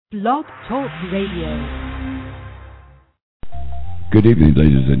Blog Talk Radio. Good evening,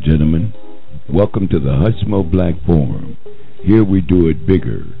 ladies and gentlemen. Welcome to the Hushmo Black Forum. Here we do it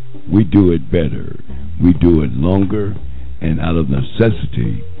bigger, we do it better, we do it longer, and out of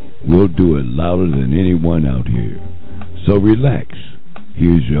necessity, we'll do it louder than anyone out here. So relax.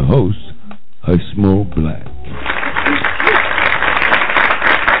 Here's your host, Hushmo Black.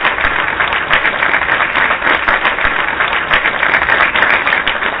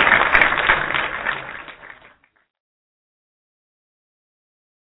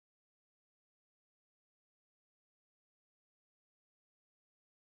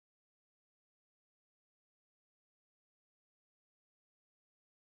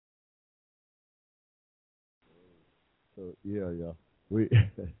 So yeah, we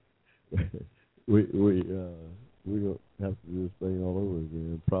we don't have to do this thing all over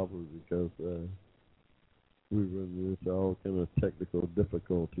again, probably because we run into all kind of technical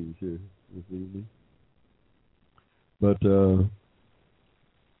difficulties here this evening. But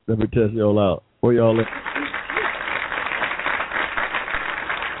let me test y'all out. Where y'all at?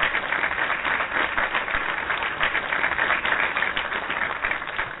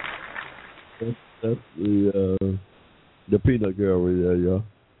 That's the peanut gallery there, y'all.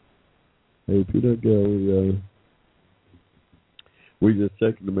 Hey, peanut gallery, we just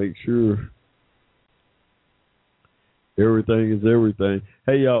checking to make sure everything is everything.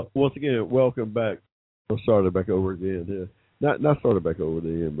 Hey, y'all, once again, welcome back. I'll start it back over again here. Not start it back over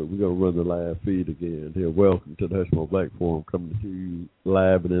again, but we're going to run the live feed again here. Welcome to the Hushmo Black Forum, coming to you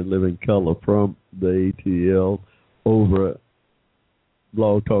live and in living color from the ATL over at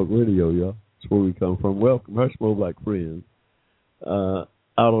Blog Talk Radio, y'all. That's where we come from. Welcome, Hushmo Black friends. Out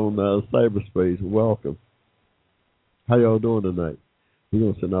on cyberspace, welcome. How y'all doing tonight? We're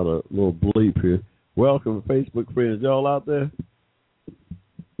going to send out a little bleep here. Welcome, Facebook friends. Y'all out there?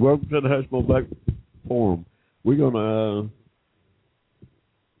 Welcome to the Hushmo Black Forum. We're going to,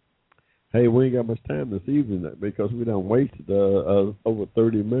 hey, we ain't got much time this evening because we done wasted over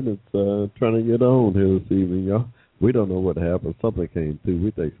 30 minutes trying to get on here this evening, y'all. We don't know what happened. Something came through.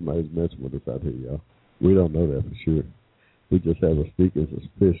 We think somebody's messing with us out here, y'all. We don't know that for sure. We just have a sneaking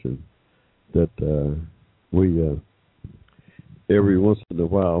suspicion that we, every once in a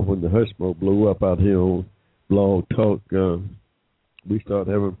while, when the Hushmo blew up out here on Blog Talk, we start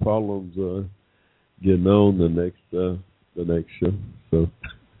having problems getting on the next show. So,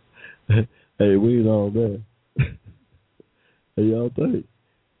 hey, we ain't all that. Hey, y'all think?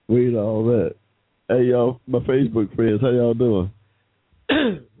 We ain't all that. Hey, y'all, my Facebook friends, how y'all doing?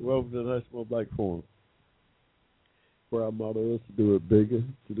 Welcome to the Hushmo Black Forum, where our motto is to do it bigger,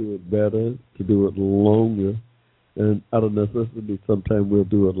 to do it better, to do it longer, and out of necessity, sometimes we'll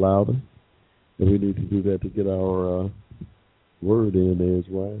do it louder, and we need to do that to get our word in there as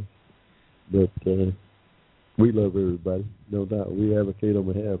well. But we love everybody, no doubt. We advocate on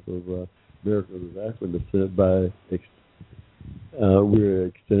behalf of Americans of African descent by we're an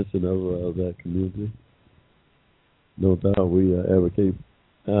extension of that community. No doubt we advocate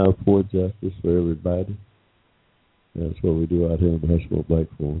for justice for everybody. That's what we do out here in the Hushmo Black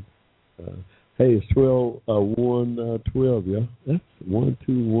Forum. Hey, it's 12, yeah. That's 1,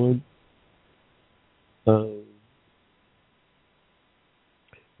 2, 1.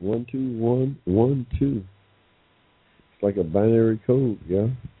 1, 2, 1, 1, 2. It's like a binary code, yeah.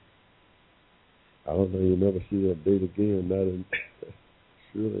 I don't know, you'll never see that date again, not in,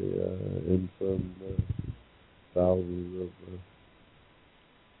 surely in some thousands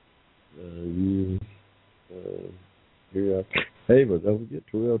of years. Here hey, but don't forget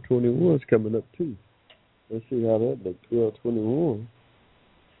 12/21 is coming up too. Let's see how that looks, 12/21.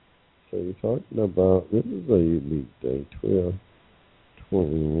 So you're talking about, this is a unique day,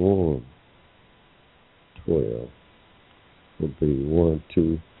 12/21. 12 would be 1,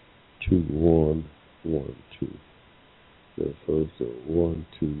 2, 2, 1, 1, 2. So it's a 1,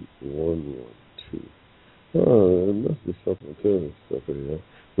 2, 1, 1, 2. Oh, it must be something to this stuff here.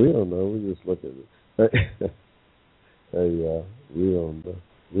 We don't know. We just look at it. Hey, we don't know.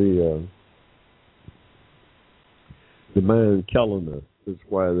 The Mayan calendar is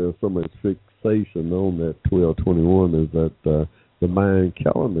why there's so much fixation on that 12/21 is that the Mayan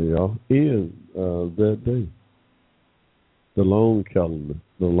calendar, y'all, is that day. The long calendar,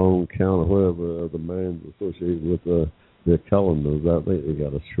 whatever the Mayans associated with their calendars, I think they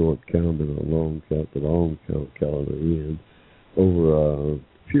got a short calendar and a long count. The long calendar ends over a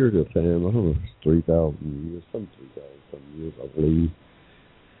period of time, I don't know if it's 3,000 years, some 3,000 years, I believe.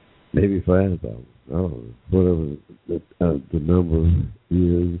 Maybe 5,000. I don't know. Whatever the number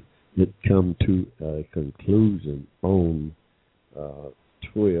is, it come to a conclusion on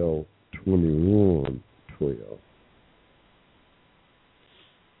 12/21/12.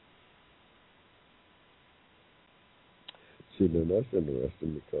 See, now that's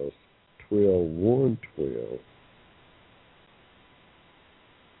interesting because 12/1/12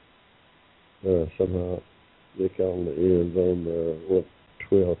 somehow they calendar ends on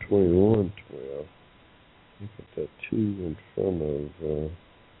 12/21/12. You put that 2 in front of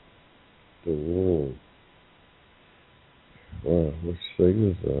the 1. Wow, which thing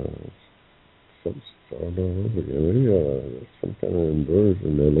is some start all over again? Maybe some kind of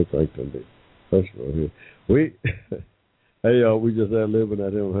inversion. They look like the Hushmo here. We hey y'all, we just out living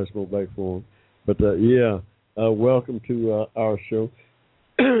out here on Hushmo Black Forum. But welcome to our show.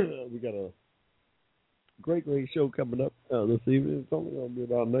 We got a great show coming up this evening. It's only going to be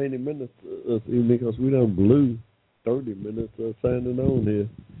about 90 minutes this evening because we done blew 30 minutes signing on here.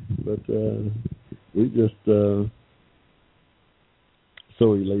 But we just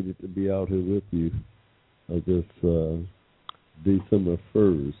so elated to be out here with you this December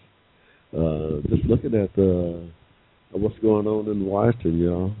 1st. Just looking at what's going on in Washington,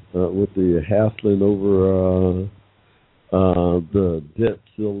 y'all, with the hassling over the debt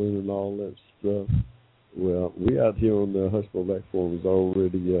ceiling and all that stuff. Well, we out here on the Hushmo Black Forum is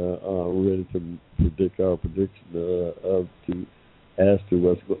already ready to predict our prediction as to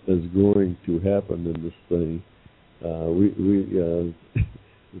what is going to happen in this thing. We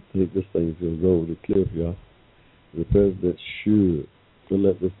think this thing's going to go over the cliff, y'all. The president should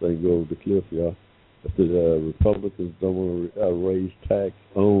let this thing go over the cliff, y'all. If the Republicans don't want to raise tax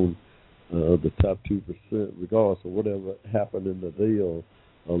on the top 2%, regardless of whatever happened in the deal,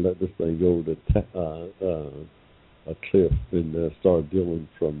 I'll let this thing go over a cliff and start dealing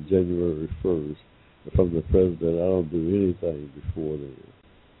from January 1st. From the president, I don't do anything before then.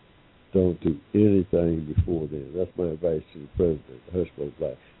 Don't do anything before then. That's my advice to the president. Hushmo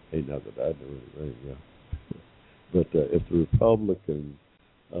Black. Ain't nothing I do anything, yeah. But if the Republicans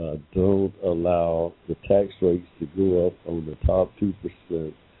don't allow the tax rates to go up on the top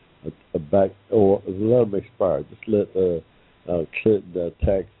 2%, back or let them expire. Just let Clinton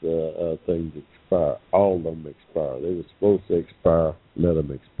tax things expire. All of them expire. They were supposed to expire. Let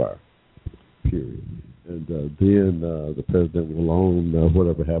them expire. Period. And then the president will own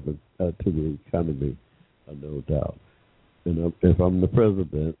whatever happens to the economy, no doubt. And if I'm the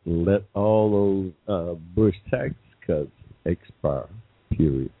president, let all those Bush tax cuts expire.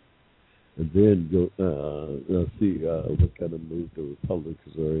 Period. And then go see what kind of move the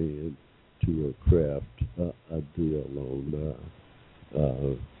Republicans are in to craft a deal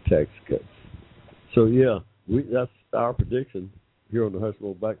on tax cuts. So yeah, that's our prediction here on the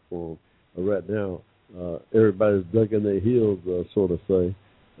Hushmo Black Forum. Right now, everybody's ducking their heels, sort of say.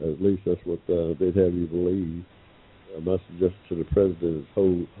 At least that's what they'd have you believe. My suggestion to the president is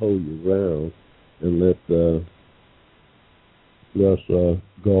hold your ground and let's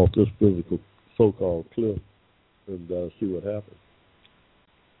go off this physical so-called cliff and see what happens.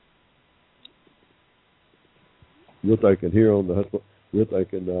 We're thinking here on the Hushmo, we're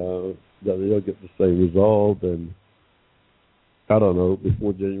thinking that they'll get this thing resolved, and I don't know,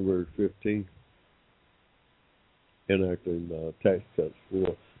 before January 15th, enacting tax cuts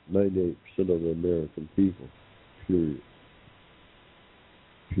for 98% of the American people. Period.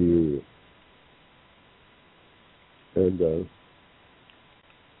 And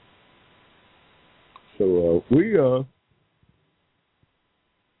so we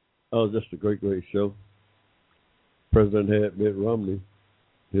just a great show. President had Mitt Romney,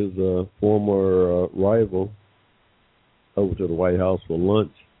 his former rival, over to the White House for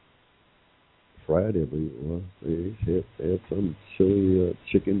lunch Friday, I believe it was. He had some chili,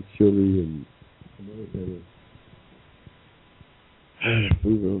 chicken chili, and some other kind of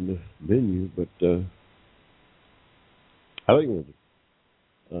food on the menu. But I think it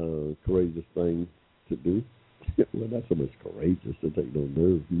was a courageous thing to do. Well, not so much courageous to take no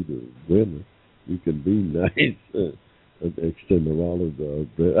nerve. You're the winner. You can be nice and extend the olive.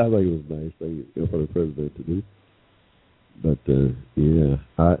 But I think it was a nice thing for the president to do. But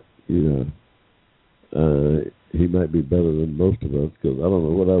he might be better than most of us because I don't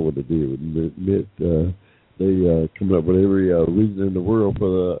know what I would have did with Mitt. They come up with every reason in the world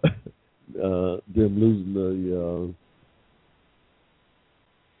for them losing the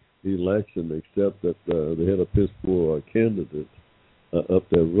election, except that they had a piss poor candidate up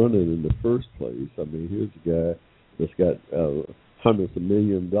there running in the first place. I mean, here's a guy that's got hundreds of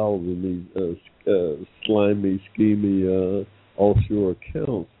 $millions in these slimy, schemy offshore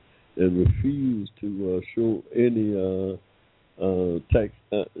accounts, and refused to show any tax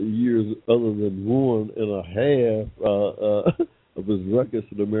years other than 1.5 of his records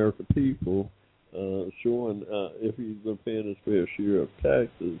to the American people, showing if he's been paying his fair share of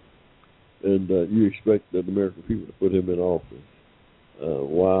taxes, and you expect the American people to put him in office.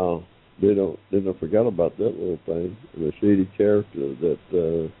 Wow, they don't forget about that little thing, the shady character that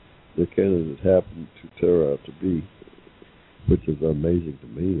the candidate happened to turn out to be, which is amazing to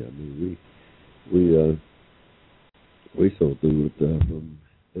me. I mean, we saw through it from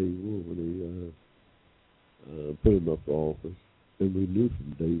day one when he put him up for office, and we knew from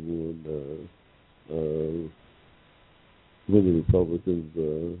day one when the Republicans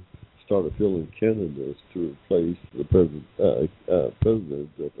started filling candidates to replace the president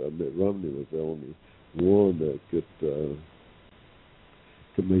that Mitt Romney was the only one that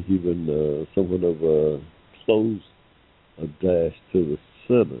could make even somewhat of a close a dash to the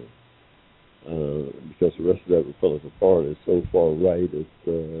center, because the rest of that Republican Party is so far right it's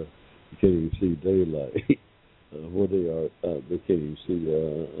you can't even see daylight. Where they are, they can't even see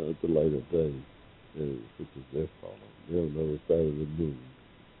the light of day, which is their problem. They don't know the side of the moon.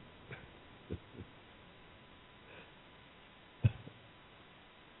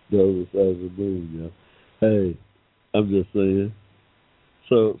 The other side of the moon, yeah. Hey, I'm just saying.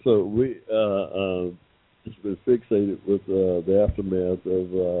 So we it's been fixated with the aftermath of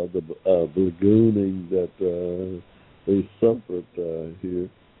the lagooning that they suffered here,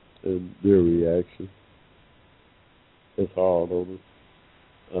 and their reaction. It's hard on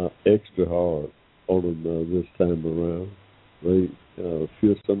us, extra hard on them this time around. They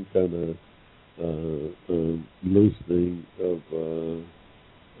feel some kind of loosening of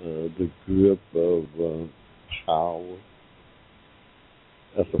the grip of power.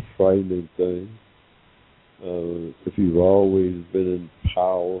 That's a frightening thing. If you've always been in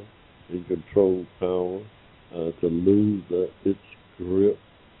power, in controlled power, to lose its grip,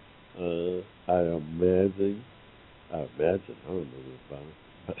 I imagine, I don't know about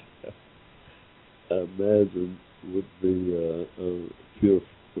it. I imagine would be a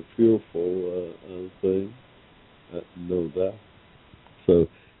fearful thing, no doubt. So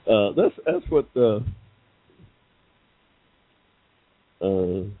that's what a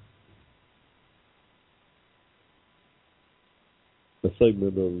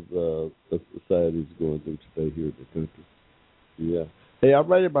segment of society is going through today here in the country. Yeah. Hey, I'm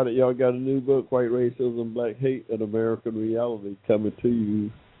writing about it. Y'all got a new book, White Racism, Black Hate, and American Reality, coming to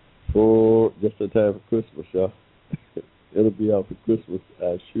you for just in time for Christmas, y'all. It'll be out for Christmas,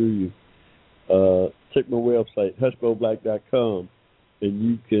 I assure you. Check my website, hushmoblack.com, and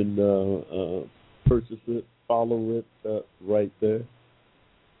you can purchase it, follow it right there.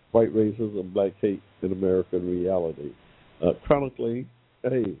 White Racism, Black Hate, and American Reality. Chronicling,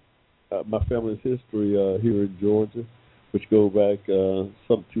 my family's history here in Georgia, which go back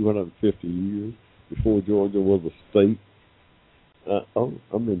some 250 years before Georgia was a state. I'm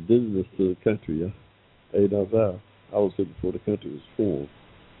indigenous to the country, yeah. Hey, now that I was here before the country was formed.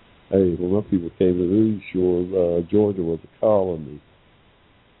 Hey, when my people came to these shores, Georgia was a colony.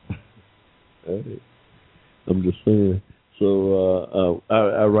 Hey, I'm just saying. So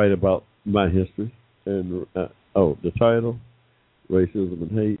I write about my history, and the title, Racism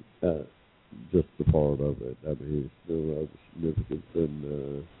and Hate, just a part of it. I mean, it's no other significance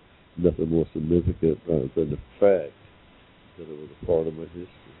and nothing more significant than the fact that it was a part of my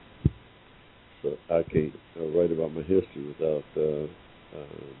history. So I can't write about my history without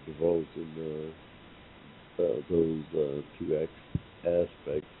divulging those two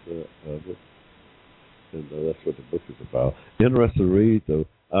aspects of it. And that's what the book is about. Interesting to read, though.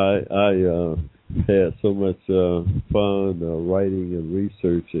 I had so much fun writing and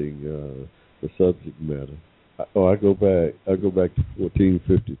researching the subject matter. I go back to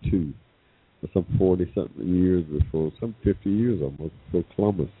 1452, some 40-something years before, some 50 years almost before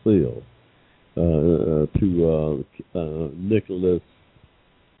Columbus sailed to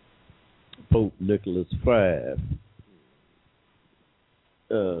Pope Nicholas V.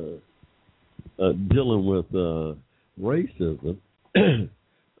 Dealing with racism,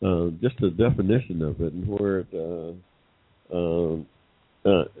 just the definition of it and where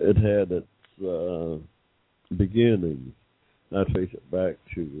it had its beginnings. I trace it back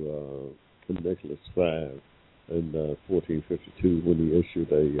to Nicholas V in 1452 when he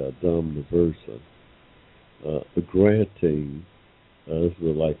issued a Dom Diversa, granting. This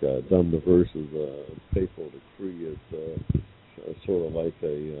is like a Dom Diversa's papal decree. It's sort of like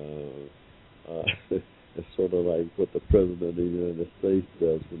it's sort of like what the President of the United States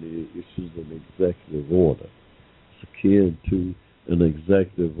does when he issues an executive order. It's akin to an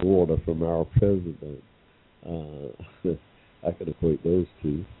executive order from our president. I can equate those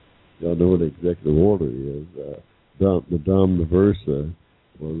two. Y'all know what an executive order is. the Domniversa,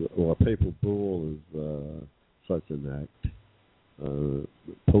 or a papal bull is such an act. The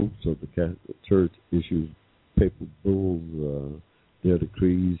popes of the Catholic Church issues papal bulls, their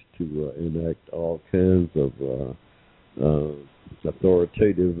decrees to enact all kinds of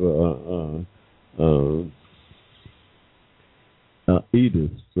authoritative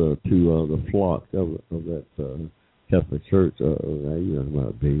edicts to the flock of that Catholic Church. You know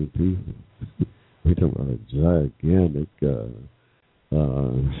about being people. We talking about a gigantic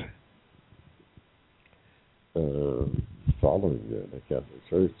following the Catholic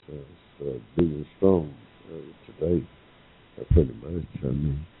Church is big and strong today, pretty much. I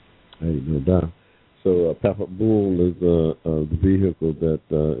mean, ain't no doubt. So Papa Bull is the vehicle that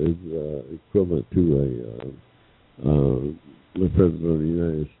is equivalent to the President of the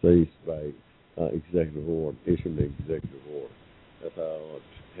United States by executive order, issuing an executive order. That's how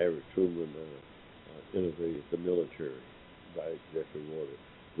Harry Truman integrated the military by executive order.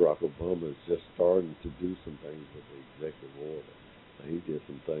 Barack Obama is just starting to do some things with the executive order. He did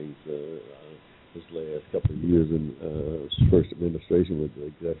some things his last couple of years in his first administration with the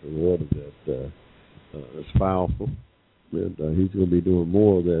executive order that is powerful. And he's going to be doing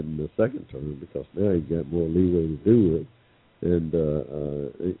more of that in the second term because now he's got more leeway to do it. And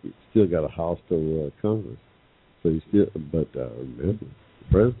he's still got a hostile Congress. So he's still, but remember, the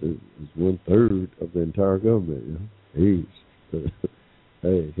president is 1/3 of the entire government. You know? He's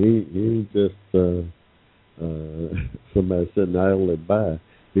hey, he ain't just somebody sitting idly by.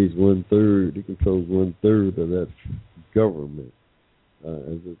 He's 1/3. He controls 1/3 of that government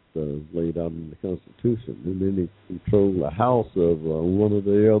as it's laid out in the Constitution, and then he controls the House of one of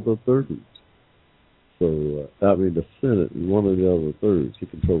the other thirds. So I mean, the Senate is one of the other thirds. He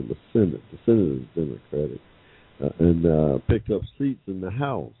controls the Senate. The Senate is Democratic, and picked up seats in the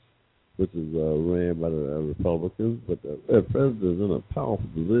House, which is ran by the Republicans. But the president is in a powerful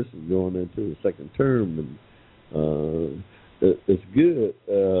position going into the second term, and it's good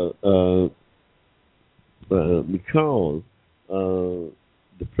because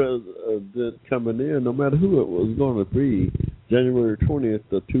the president coming in, no matter who it was going to be, January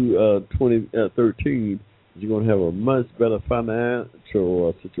 20th of 2013, you're going to have a much better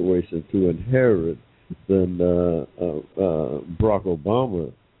financial situation to inherit than Barack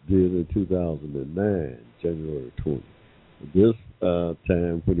Obama did in 2009, January 20th. This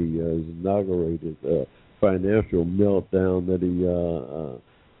time when he inaugurated financial meltdown that he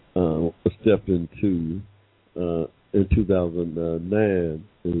stepped into in 2009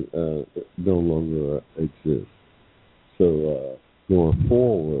 no longer exists. So going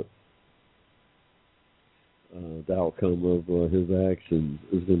forward, the outcome of his actions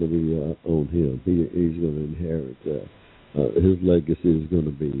is going to be on him. He's going to inherit his legacy is going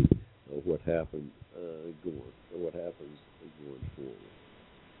to be what happens going forward.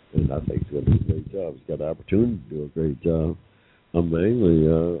 And I think he's going to do a great job. He's got the opportunity to do a great job. Mainly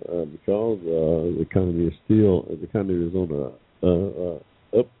because the economy is on a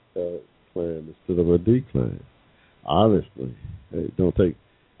upcline instead of a decline. Obviously, I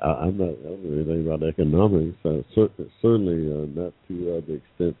don't know anything about economics. Certainly not to the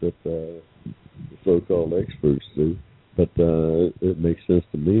extent that the so-called experts do. But it makes sense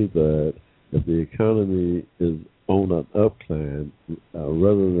to me that if the economy is on an upcline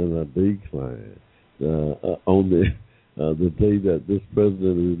rather than a decline, on the day that this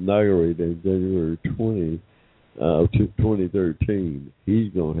president is inaugurated in January 2013, he's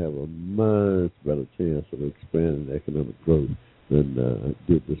going to have a much better chance of expanding economic growth than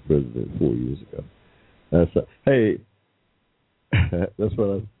did this president 4 years ago. That's what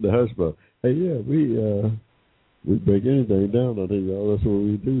the Hushmo. Hey, yeah, we break anything down on here, y'all. That's what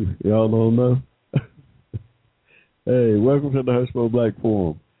we do. Y'all don't know? Hey, welcome to the Hushmo Black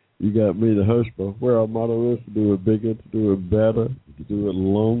Forum. You got me, the Hushmo, where our motto is to do it bigger, to do it better, to do it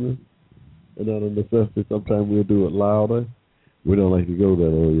longer. And out of necessity, sometimes we'll do it louder. We don't like to go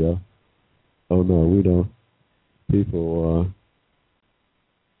that way, y'all. Oh, no, we don't. People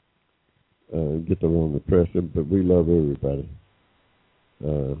get the wrong impression, but we love everybody.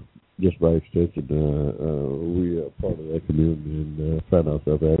 Just by extension, we are part of that community and find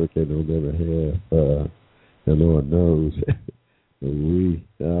ourselves advocating on their behalf. And Lord knows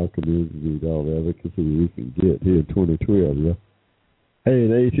our community needs all the advocacy we can get here in 2012, yeah. Hey,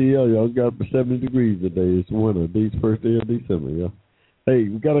 in ATL, y'all got 70 degrees today. It's winter. These first day of December, yeah. Hey,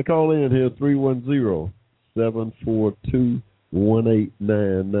 we got a call in here,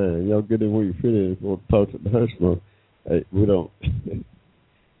 310-742-1899. Y'all get in where you fit in if you want to talk to the Hushmo. Hey, we don't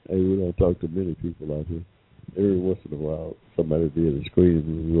talk to many people out here. Every once in a while, somebody be in the screen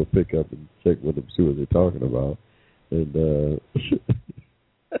and we'll pick up and check with them, see what they're talking about. And see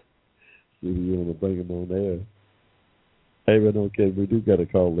if you want to bring them on air. Hey, but okay, we do got a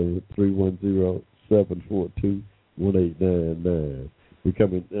call in 310-742-1899. We're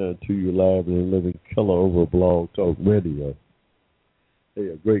coming to you live and in living color over Blog Talk Radio. Hey,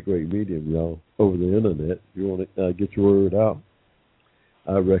 a great medium, y'all, over the internet. If you want to get your word out,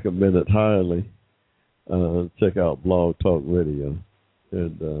 I recommend it highly. Check out Blog Talk Radio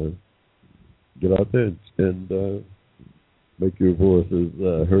and get out there and make your voices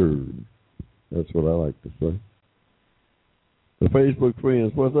heard. That's what I like to say. The Facebook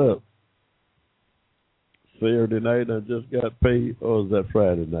friends, what's up? Saturday night I just got paid, or is that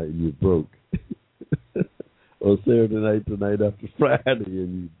Friday night and you broke? Or Saturday night tonight after Friday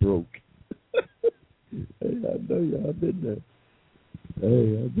and you broke? Hey, I know y'all been there.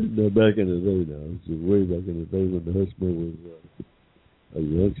 Hey, I've been there back in the day now. This is way back in the day when the Hushmo was a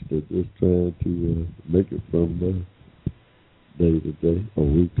youngster just trying to make it from day to day, or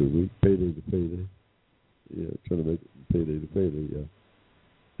week to week, payday to payday. Yeah, trying to make it from payday to payday, yeah.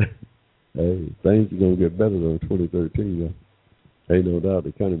 Hey, things are going to get better though in 2013, yeah. Ain't no doubt the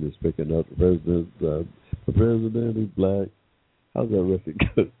economy is picking up. The president is black. How's that record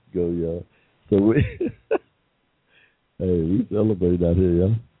go, y'all? So we, hey, we celebrate out here,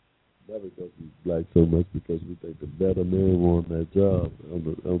 y'all. Not because he's black so much, because we think the better man won that job on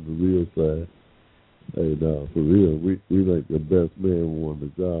the real side. Hey, no, for real, we think the best man won the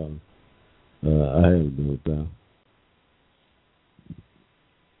job. I have no doubt.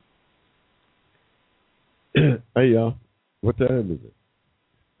 Hey, y'all, what time is it?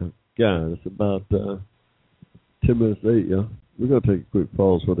 God, it's about 10 minutes to 8, y'all. We're going to take a quick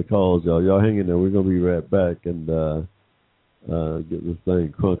pause for the calls, y'all. Y'all hang in there. We're going to be right back and get this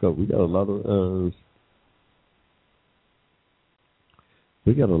thing crunk up. We got a lot of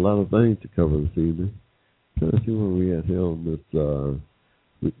things to cover this evening. Trying to see where we at here on this.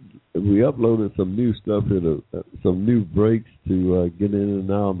 We uploaded some new stuff here, some new breaks to get in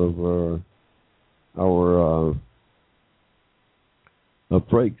and out of our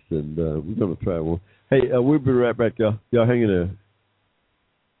breaks, and we're going to try one. Hey, we'll be right back, y'all. Y'all hang in there.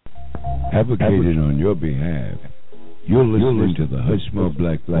 Advocated on your behalf. You're listening to the Hushmo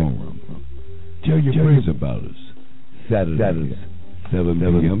Black Forum. Tell your friends about us. Saturdays, 7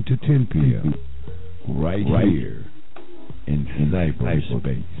 p.m. to 10 p.m. Right here in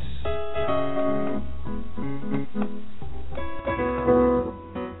cyberspace.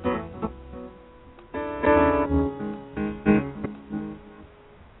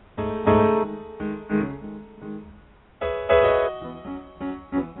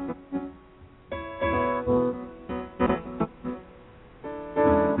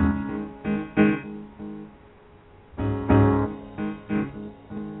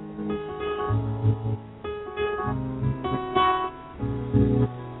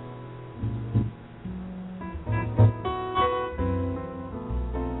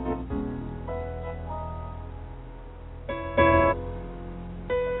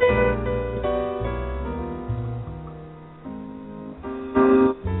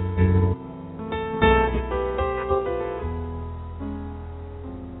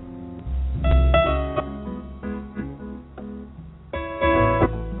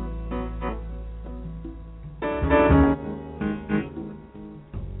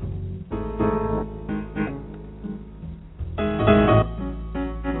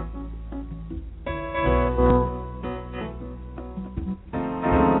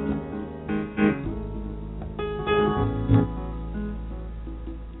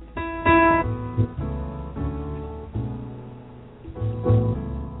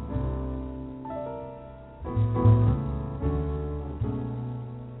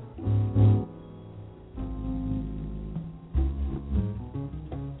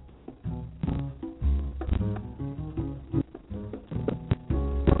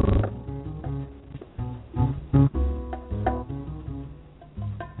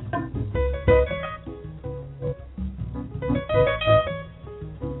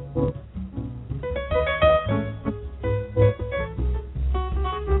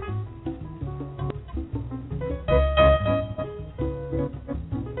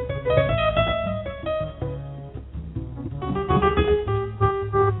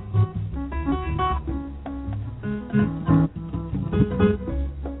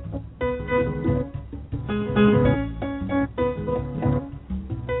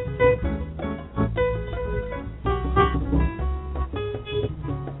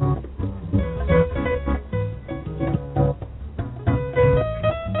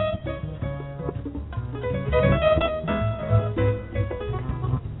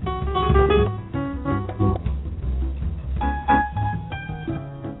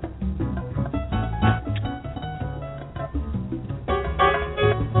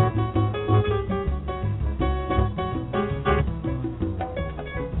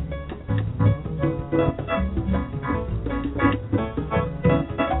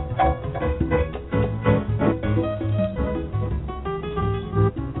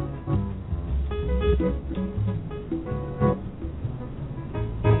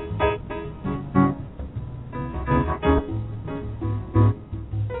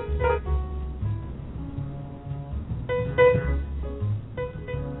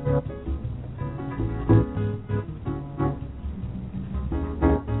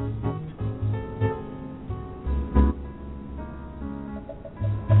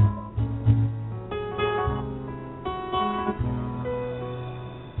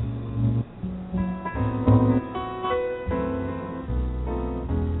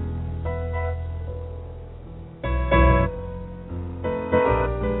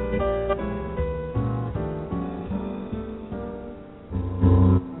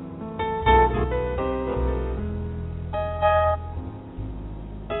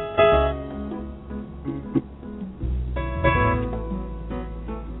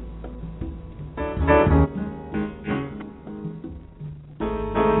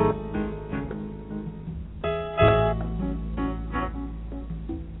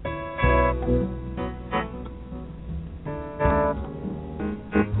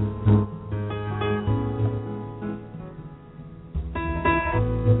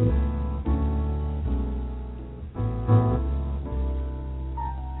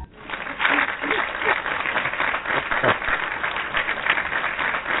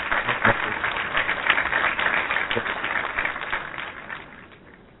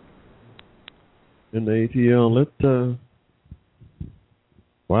 in the ATL.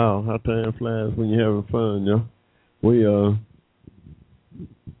 Wow, how time flies when you're having fun, y'all. We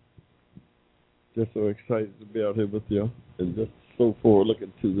just so excited to be out here with y'all, and just so forward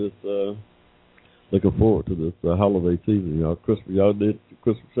looking forward to this holiday season, y'all. Christmas, y'all did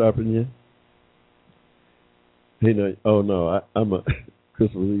Christmas shopping yet? Hey, no, oh no, I'm a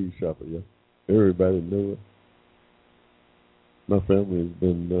Christmas Eve shopper, y'all. Everybody knew it. My family has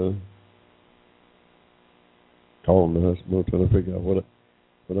been calling the Hushmo, trying to figure out what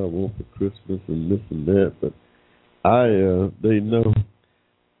I want for Christmas and this and that, but they know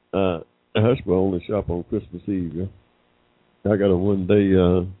Hushmo only shop on Christmas Eve. Yeah? I got a one day.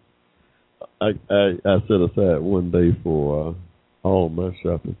 I set aside one day for all my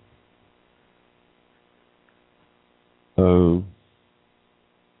shopping. I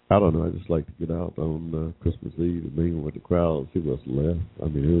don't know. I just like to get out on Christmas Eve and mingle with the crowd, see what's left. I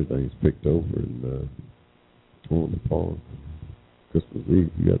mean, everything's picked over and torn apart. Christmas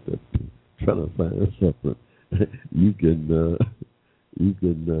Eve, you got to try to find something you can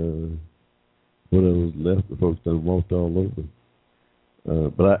whatever's left. The folks done walked all over.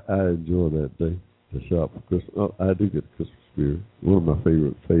 But I enjoy that day to shop for Christmas. Oh, I do get the Christmas spirit. One of my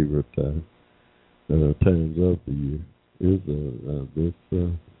favorite times of the year is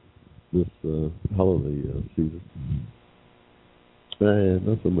this holiday season. And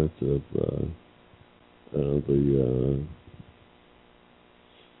not so much of the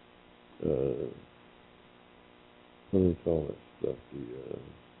what do they call that stuff?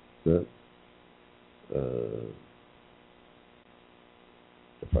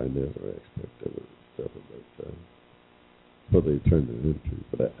 If I never expect of it, stuff about what they turned it into.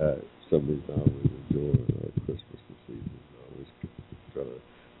 But some reason I always enjoy Christmas this season. I always try to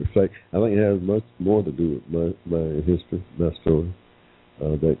reflect. I think it has much more to do with my history, my story.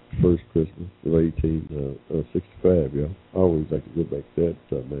 That first Christmas of 1865, y'all. I always like to go back to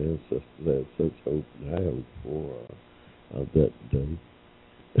that. My ancestors had such hope and high hope for that day.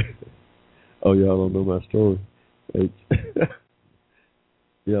 Oh, y'all don't know my story?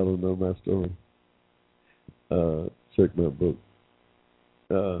 Y'all don't know my story? Check my book.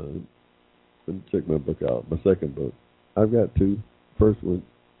 Check my book out. My second book. I've got two. First one,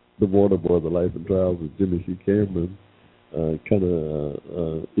 The Water Boy, The Life and Trials of Jimmy C. Cameron. Will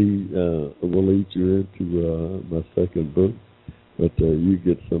lead you into my second book, but you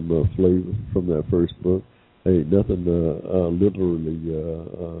get some flavor from that first book. Hey, nothing literally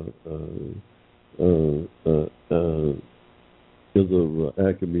is of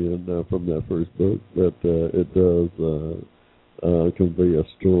acumen from that first book, but it does convey a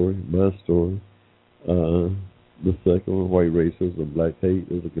story, my story. The second one, White Racism, Black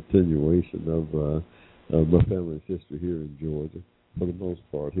Hate, is a continuation of my family's history here in Georgia. For the most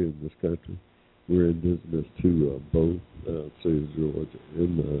part, here in this country, we're indigenous to both states of Georgia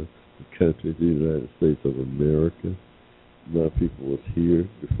and the country, the United States of America. My people was here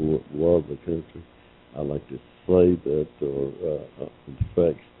before it was a country. I like to say that, or in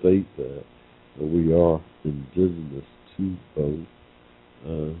fact state that we are indigenous to both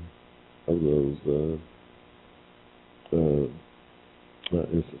of those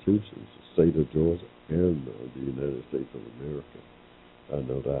institutions, the state of Georgia and the United States of America.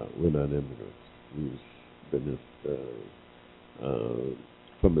 No doubt. We're not immigrants. We've been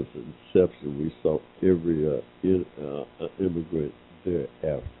from its inception, we saw every immigrant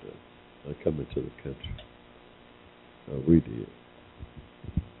thereafter coming to the country. We did.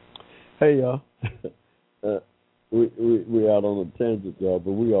 Hey, y'all. We out on a tangent, y'all,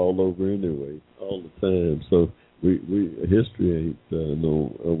 but we all over anyway, all the time. So history ain't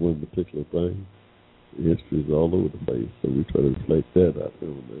no one particular thing. History is all over the place, so we try to reflect that out there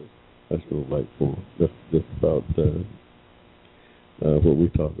on that. That's what I like for. That's just about what we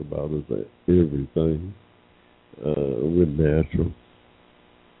talk about is that everything. We're natural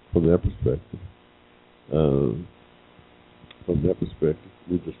from that perspective. From that perspective,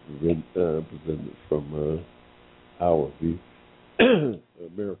 we just present it from our view.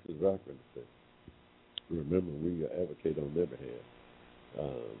 America's rock say. Remember, we advocate on their behalf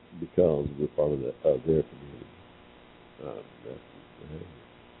because we're part of their community.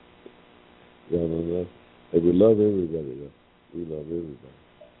 Hey, we love everybody, though. We love everybody.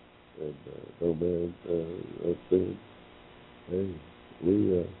 And no man of sin. Hey,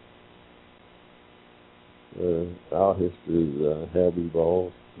 our histories have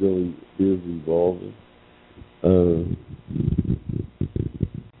evolved, really is evolving.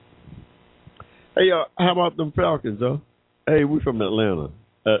 Hey, how about them Falcons, though? Hey, we from Atlanta.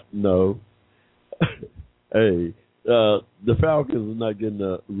 No. Hey, the Falcons are not getting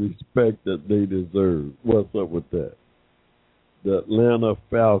the respect that they deserve. What's up with that? The Atlanta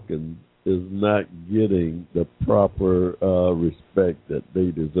Falcons is not getting the proper respect that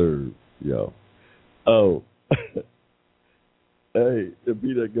they deserve, yo. Oh, hey, to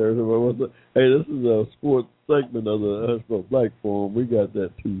be that girl. Hey, this is a sports segment of the Hushmo Black Forum. We got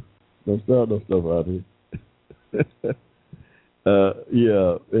that too. Don't start no stuff out here.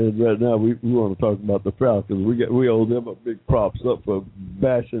 Yeah, and right now we want to talk about the Falcons. We owe them a big props up for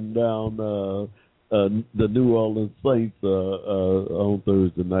bashing down the New Orleans Saints on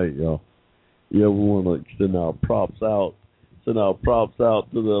Thursday night, y'all. Yeah, we want to send our props out to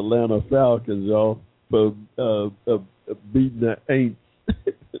the Atlanta Falcons, y'all, for beating the Aints,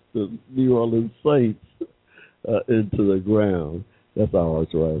 the New Orleans Saints, into the ground. That's our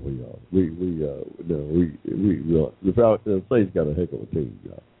arch rival, y'all. The Falcons, the Saints got a heck of a team,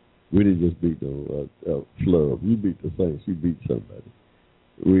 y'all. We didn't just beat no flub. You beat the Saints, you beat somebody.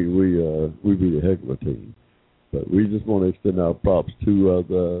 We beat a heck of a team. But we just want to extend our props to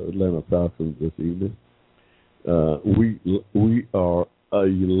the Atlanta Falcons this evening. We are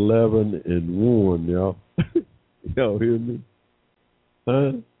 11-1, y'all. Y'all hear me?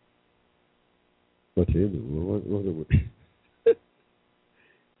 Huh? What's in it?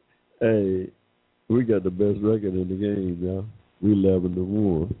 Hey, we got the best record in the game, y'all. We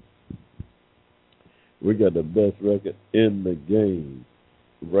 11-1. We got the best record in the game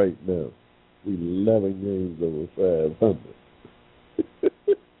right now. We 11 games over 500.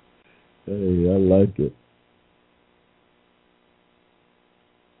 Hey, I like it.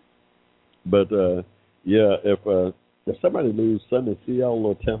 But yeah, if somebody lose Sunday, see y'all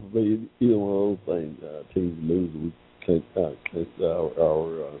or Tampa Bay, either one of those things, teams lose, we can't our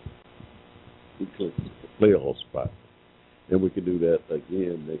we click the playoff spot. And we can do that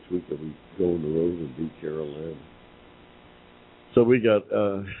again next week if we go on the road and beat Carolina. So we got,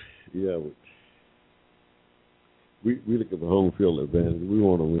 we look at the home field advantage. We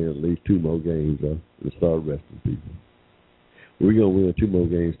want to win at least 2 more games and start resting people. We're going to win 2 more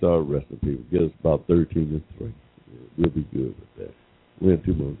games, start resting people. Get us about 13-3. We'll be good with that. Win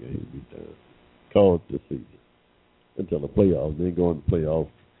 2 more games, be done. Call it the season until the playoffs. Then go on the playoffs,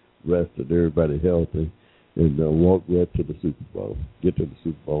 rested, everybody healthy, and walk right to the Super Bowl. Get to the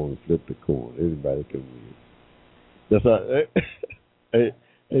Super Bowl and flip the coin. Everybody can win. That's how. Hey,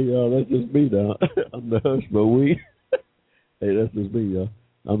 y'all, that's just me now. I'm the Hushmo. Hey, that's just me, y'all.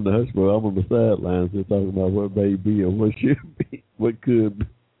 I'm the Hushmo. I'm on the sidelines. They're talking about what may be and what should be, what could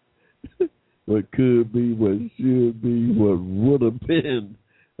be, what should be, what would have been.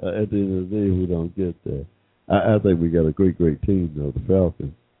 At the end of the day, we don't get there. I think we got a great team, though, the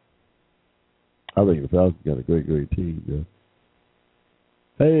Falcons. I think the Falcons got a great team, though.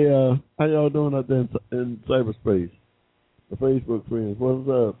 Hey, how y'all doing out there in cyberspace? The Facebook friends, what's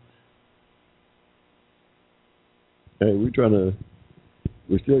up? Hey, we still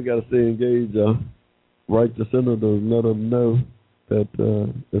got to stay engaged, y'all. Write the senators, let them know that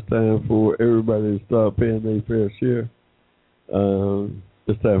it's time for everybody to start paying their fair share.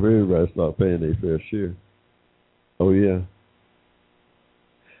 It's time for everybody to start paying their fair share. Oh, yeah.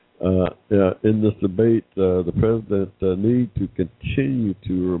 In this debate, the president needs to continue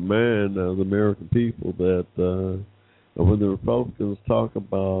to remind the American people that when the Republicans talk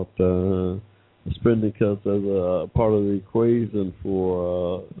about spending cuts as a part of the equation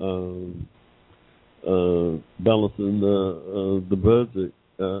for balancing the budget,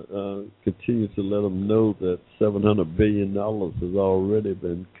 continue to let them know that $700 billion has already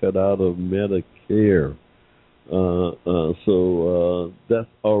been cut out of Medicare. So that's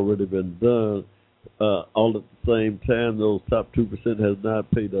already been done. All at the same time, those top 2% has not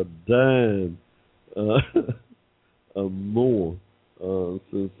paid a dime more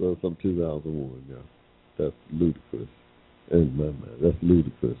since some 2001. Yeah, that's ludicrous in my mind. That's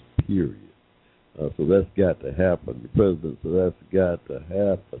ludicrous. Period. So that's got to happen. The president said that's got to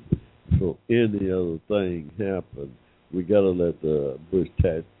happen. So any other thing happen, we got to let the Bush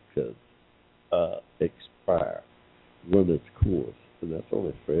tax cuts expire, run its course, and that's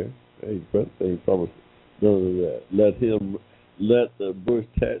only fair. Hey, the president ain't promised none of that. Let the Bush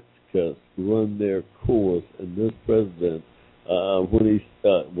tax cuts run their course, and this president, when he's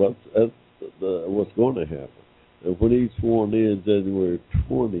what's going to happen. And when he's sworn in January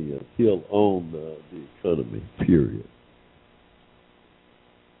 20th, he'll own the economy, period.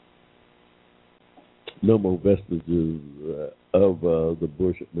 No more vestiges of the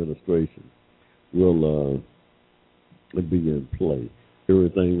Bush administration will be in play.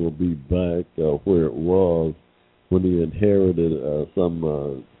 Everything will be back where it was when he inherited some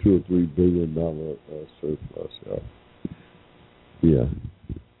 $2 or $3 billion surplus. Yeah,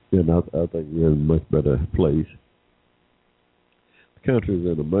 and I think we're in a much better place. The country's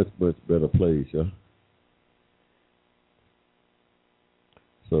in a much better place.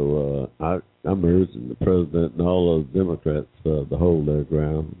 So I'm urging the president and all those Democrats to hold their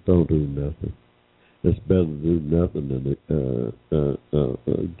ground. Don't do nothing. It's better to do nothing than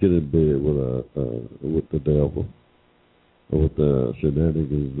get in bed with the devil, or with the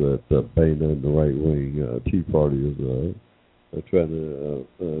shenanigans that Boehner and the right wing Tea Party is trying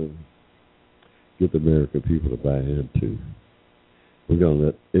to get the American people to buy into. We're going to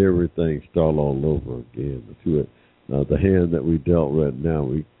let everything start all over again. The hand that we dealt right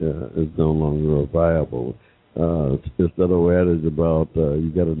now is no longer viable. It's that old adage about you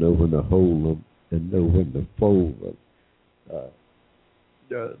got to know when to hold them and know when to fold them.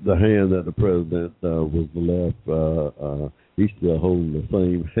 The hand that the president was left, he's still holding the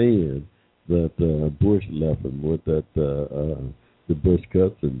same hand that Bush left him with the Bush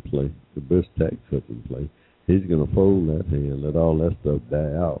cuts in place, the Bush tax cuts in place. He's going to fold that hand, let all that stuff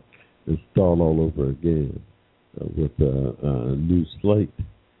die out, and start all over again with a new slate,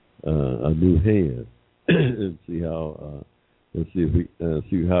 a new hand, and see how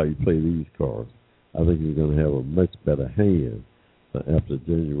see how you play these cards. I think he's going to have a much better hand after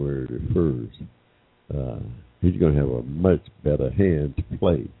January 1st. He's going to have a much better hand to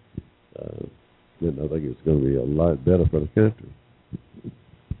play. And I think it's going to be a lot better for the country.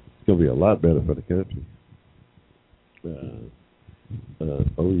 It's going to be a lot better for the country.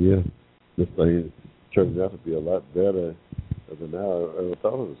 Oh yeah, this thing turns out to be a lot better than I ever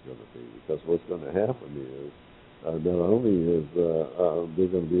thought it was going to be. Because what's going to happen is not only is they're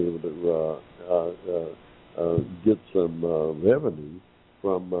going to be able to get some revenue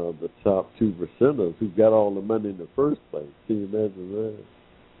from the top 2%ers who got all the money in the first place. Can you imagine that?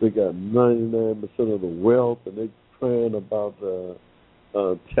 They got 99% of the wealth, and they're crying about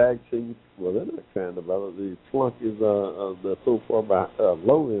taxing. Well, they're not crying about it. These flunkies that so far by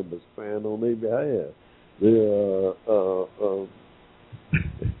low end is crying on their behalf. They're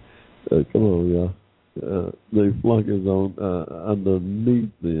come on, y'all. They flunkies on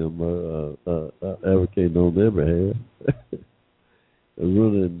underneath them advocating on their behalf,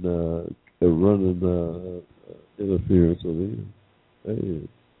 running interference with them. Hey, it's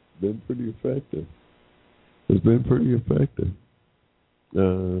been pretty effective. It's been pretty effective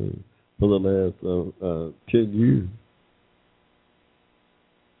for the last 10 years.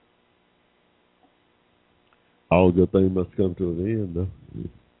 All good things must come to an end, though.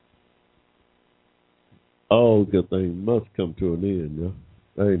 All good things must come to an end, y'all.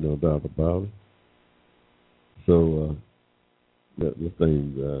 There ain't no doubt about it. So, this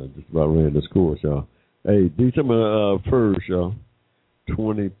thing just about ran this course, y'all. Hey, December 1st, y'all,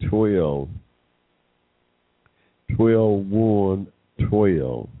 2012.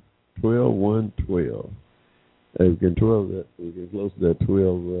 12-1-12. 12-1-12. Hey, we can 12 that. We can close to that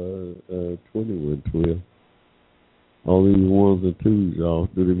 21-12. All these ones and twos, y'all.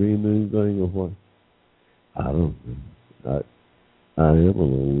 Do they mean anything or what? I don't know. I am a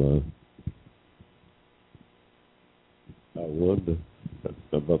little. I wonder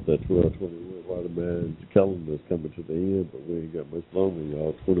about that 12-21. Why the man's calendar's coming to the end, but we ain't got much longer,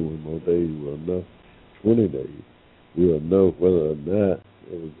 y'all. 21 more days. We'll know. 20 days. We'll know whether or not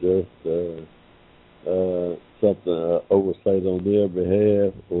it was just something oversight on their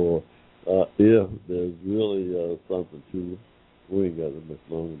behalf, or if there's really something to it. We ain't got that much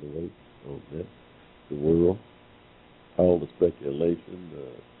longer to wait on that. The world, all the speculation,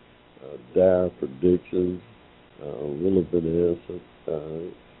 dire predictions, will have been answered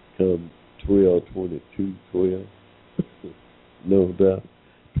come 12-22-12. No doubt.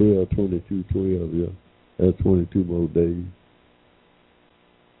 12-22-12, yeah. That's 22 more days.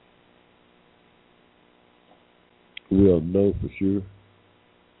 We'll know for sure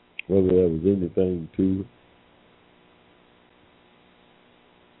whether there was anything to it.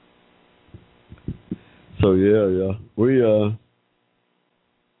 So yeah, we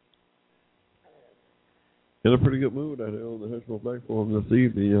in a pretty good mood out here on the Hushmo platform this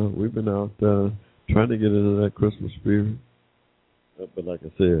evening. We've been out trying to get into that Christmas spirit, but like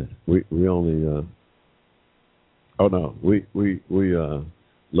I said, we only we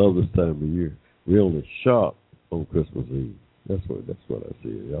love this time of year. We only shop on Christmas Eve. That's what I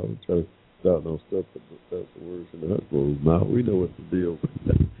see. Y'all try to start no stuff, but that's the words in the Hushmo mouth. We know what's the deal.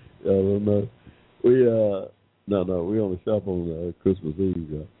 Y'all don't know. We we only shop on Christmas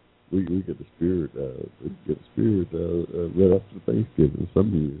Eve. We get the spirit right up to Thanksgiving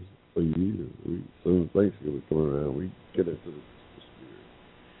some years. for years. As soon as Thanksgiving come around, we get into the Christmas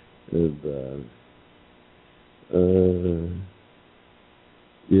spirit. And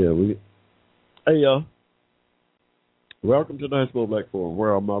hey y'all, welcome to the Hushmo Black Forum,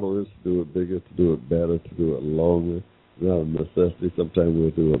 where our motto is to do it bigger, to do it better, to do it longer. Not a necessity. Sometimes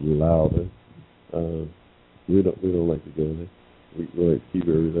we'll do it louder. We don't like to go there. We like to keep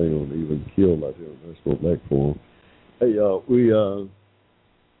everything on even keel out here on the Hushmo Black Forum. Hey y'all, we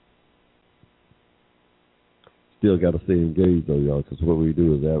still got to stay engaged though, y'all, because what we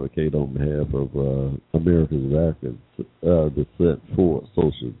do is advocate on behalf of Americans and Africans that set for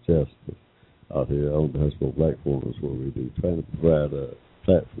social justice out here on the Hushmo Black Forum is what we do, trying to provide a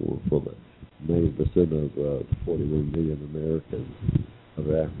platform for the 90% of the 41 million Americans of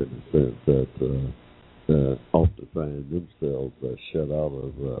African descent that often find themselves shut out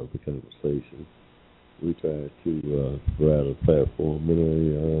of the conversation. We try to provide a platform and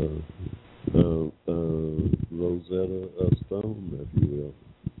a Rosetta Stone, if you will,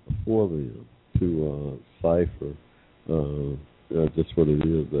 for them to cipher just what it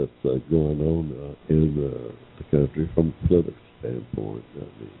is that's going on in the country from a political standpoint.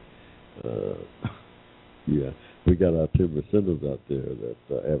 We got our 10 percenters out there that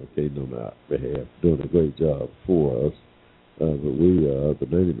advocating on our behalf, doing a great job for us. But we, the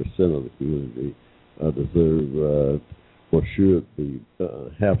 90% of the community, deserve or should be,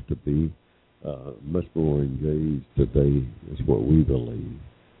 have to be much more engaged today, is what we believe.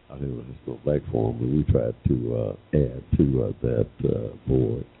 I think it's no Black Forum, but we try to add to that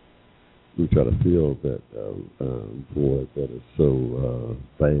void. We try to fill that void that is so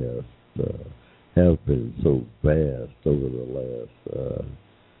vast, have been so vast over the last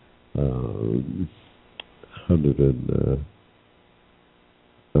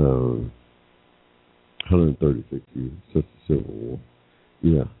 136 years since the Civil War.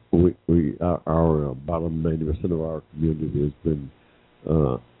 Yeah, our bottom 90% of our community has been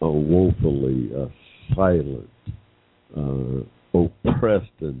woefully silent,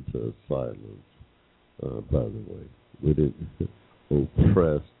 oppressed into silence. By the way, we didn't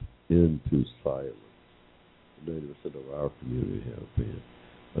oppressed into silence. 90% of our community have been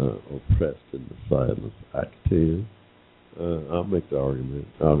oppressed into silence. I can tell you, I'll make the argument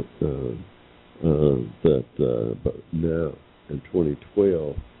that but now in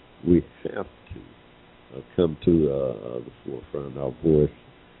 2012 we have to come to the forefront. Our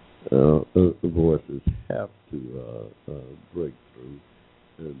voices have to break through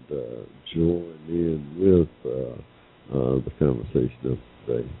and join in with the conversation of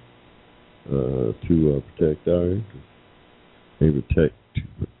today to protect our interests and to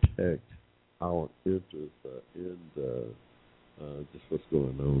protect our interests in just what's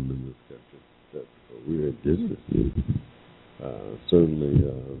going on in this country that we're indigenous to. Certainly,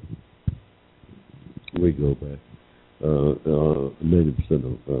 we go back. 90%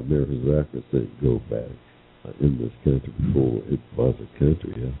 of Americans and Africans that go back in this country before it was a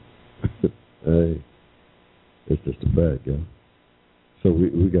country. Yeah, hey, it's just a fact, yeah. So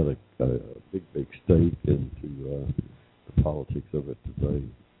we got a big stake into the politics of it today.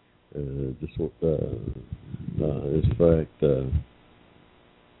 Just what, in fact,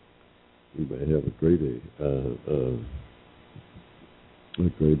 we may have a greater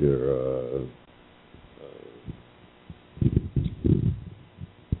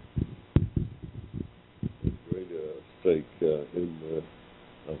stake in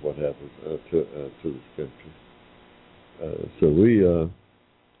what happens to this country. So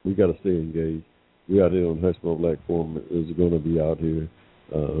we got to stay engaged. We out here on Hushmo Black Forum is going to be out here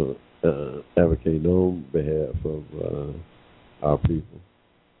advocating on behalf of our people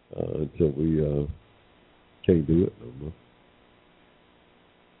until we can't do it no more.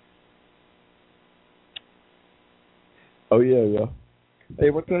 Oh yeah.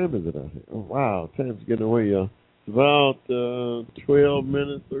 Hey, what time is it out here? Oh wow, time's getting away, y'all. It's about 13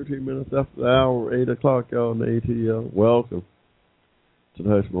 minutes after the hour, 8 o'clock, y'all, in the ATL. Welcome to the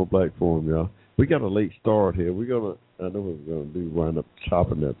Hushmo Black Forum, y'all. We got a late start here. I know what we're going to do, wind up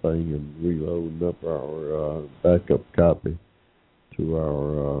chopping that thing and reloading up our backup copy to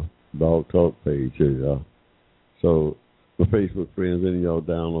our Blog Talk page here, y'all. So, my Facebook friends, any of y'all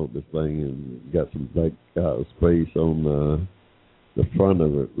download this thing and got some black space on the front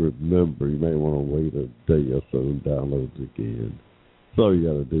of it. Remember, you may want to wait a day or so and download it again. That's all you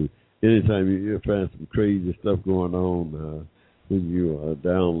got to do. Anytime you find some crazy stuff going on, when you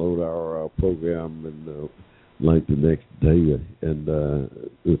download our program and like the next day and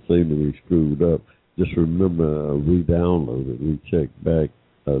it seemed to be screwed up, just remember we download it. We check back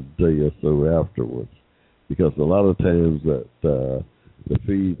a day or so afterwards. Because a lot of times that the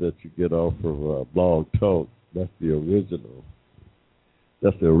feed that you get off of Blog Talk. That's the original.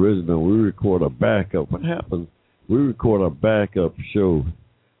 That's the original. We record a backup. What happens? We record a backup show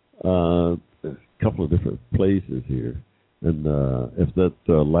a couple of different places here. And if that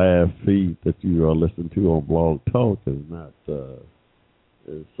live feed that you are listening to on Blog Talk is not,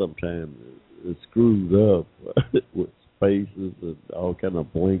 sometimes it's screwed up with spaces and all kind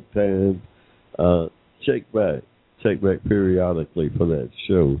of blank times, check back periodically for that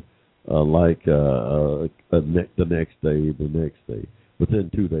show, the next day. Within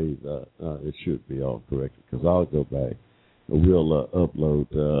 2 days, it should be all corrected because I'll go back and we'll upload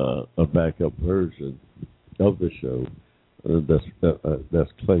a backup version of the show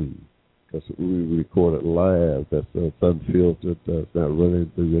that's clean because we record it live. That's unfiltered. It's not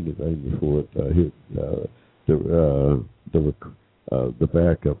running through anything before it hit the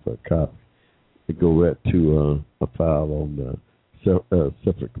backup copy. It go right to a file on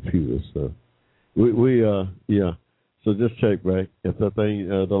separate computers. So yeah. So just check back. If that thing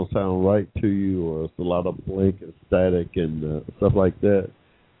don't sound right to you, or it's a lot of blank and static and stuff like that,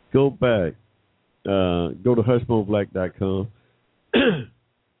 go back. Go to HushmoBlack.com.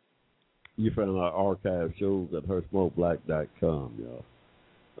 You find our archive shows at HushmoBlack.com, y'all.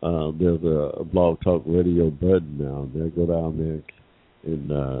 There's a Blog Talk Radio button down there. Go down there, and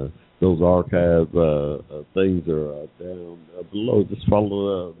those archive things are down below. Just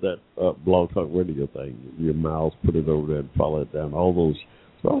follow that Blog Talk Radio thing. Your mouse, put it over there and follow it down. All those,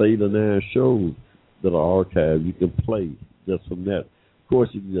 probably 8 or 9 shows that are archived, you can play just from that. Of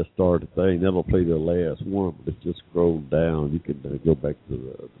course, you can just start the thing. That'll play the last one, but if you just scroll down, you can go back to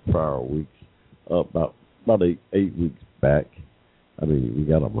the prior weeks, about 8 weeks back. I mean, we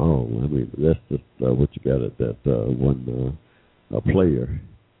got them all. I mean, that's just what you got at that one player.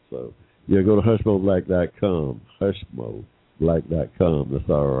 So, yeah, go to HushmoBlack.com, HushmoBlack.com. That's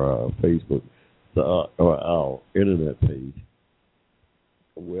our Facebook, or our internet page,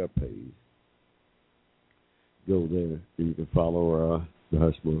 web page. Go there, and you can follow the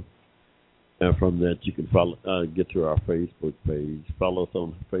Hushmo. And from that, you can follow, get to our Facebook page. Follow us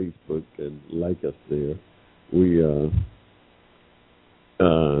on Facebook and like us there. We,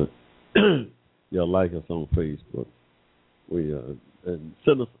 like us on Facebook. We and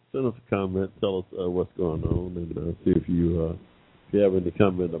send us a comment. Tell us what's going on, and see if you have any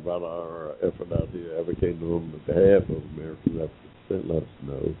comment about our effort out here advocating on behalf of American Africans. Let us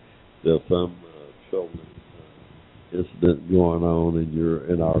know. There's some troubling incident going on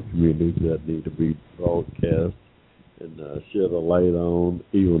in our community that need to be broadcast and shed a light on,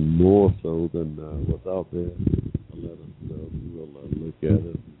 even more so than what's out there. Let us know. We'll look at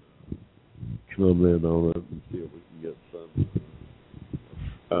it, comment on it, and see if we can get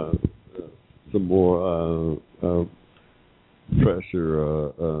some more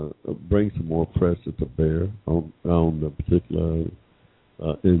pressure, bring some more pressure to bear on the particular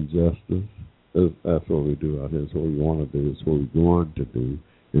injustice. That's what we do out here. It's what we want to do. It's what we're going to do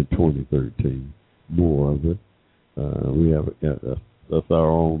in 2013. More of it. We have that's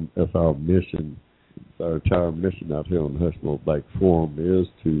our mission. Our entire mission out here on the Hushmo Black Forum is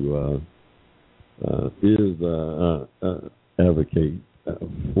to advocate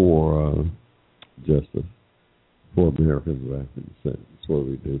for justice for Americans of African descent. That's what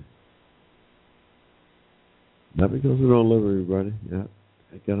we do. Not because we don't love everybody. Yeah,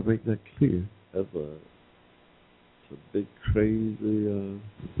 I got to make that clear. That's it's a big crazy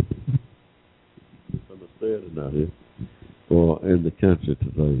misunderstanding out here, or in the country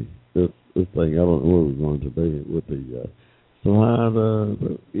today. This thing, I don't know where we're going today with the slide.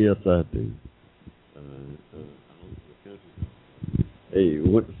 Yes, I do. Hey, we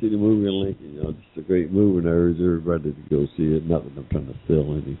went to see the movie in Lincoln. Just a great movie, and I urge everybody to go see it. Not that I'm trying to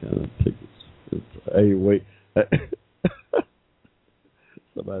sell any kind of tickets. Hey, wait.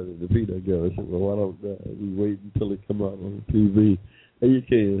 Somebody in the peanut gallery said, well, why don't we wait until it come out on TV? Hey, you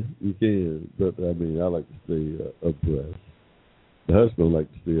can. But, I mean, I like to stay abreast. The husband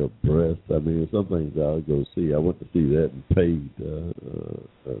like to stay abreast. I mean, some things I'll go see. I went to see that and paid to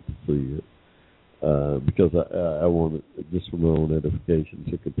see it. Because I wanted, just for my own edification,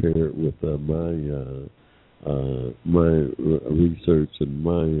 to compare it with my research and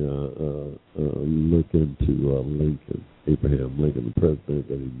my look into Lincoln, Abraham Lincoln, the president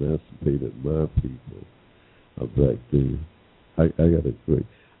that emancipated my people back then. I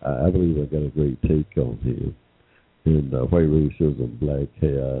believe I got a great take on him. And white racism, black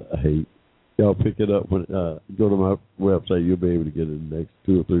hate. Y'all pick it up when go to my website. You'll be able to get it in the next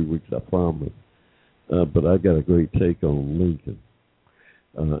 2 or 3 weeks, I promise. But I got a great take on Lincoln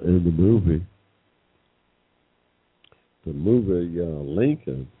in the movie. the movie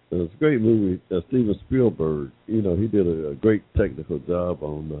Lincoln. It's a great movie. Steven Spielberg, he did a great technical job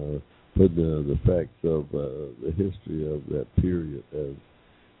on putting the facts of the history of that period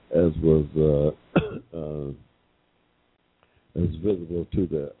as was as visible to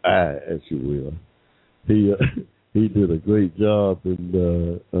the eye, as you will. He did a great job in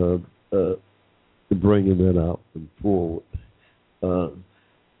bringing that out and forward.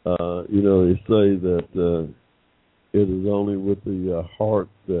 They say that it is only with the heart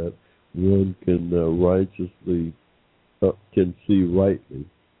that one can righteously can see rightly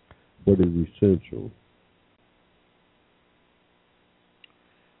what is essential.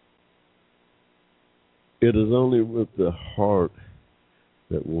 It is only with the heart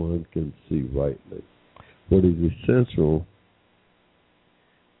that one can see rightly. What is essential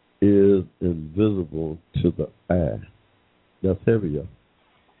is invisible to the eye. That's heavier.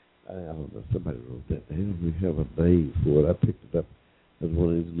 I don't know, somebody wrote that down. We have a name for it. I picked it up as one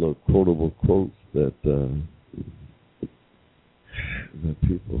of these little quotable quotes that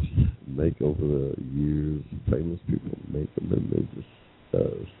people make over the years. Famous people make them, and they just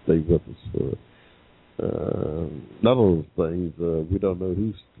stay with us for not all those things. We don't know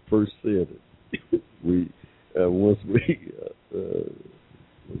who first said it. Once we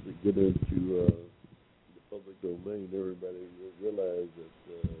get into the public domain, everybody will realize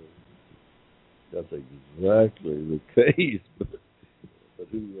that that's exactly the case. But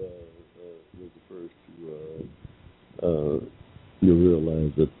who was the first to you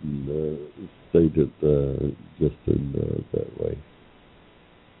realize it and state it just in that way?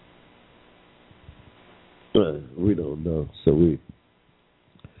 We don't know, so we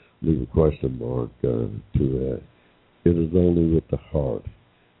leave a question mark to that. It is only with the heart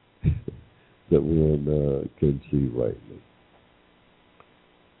that one can see rightly.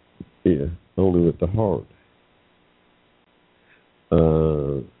 Yeah, only with the heart.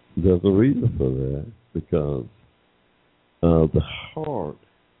 There's a reason for that, because the heart,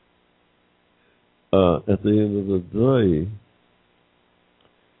 at the end of the day,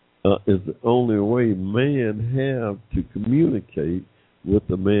 is the only way man have to communicate with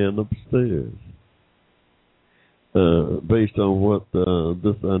the man upstairs. Based on what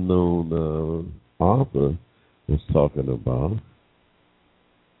this unknown author was talking about,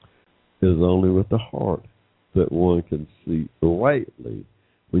 is only with the heart that one can see rightly.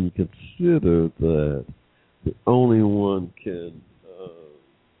 When you consider that the only one can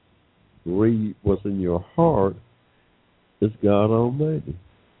read what's in your heart is God Almighty.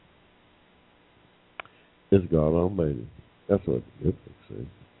 It's God Almighty. That's what it says.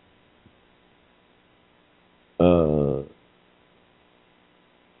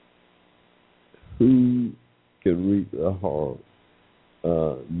 Who can read the heart?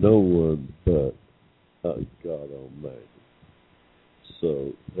 No one but God Almighty.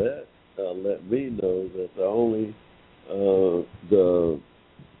 So that let me know that the only the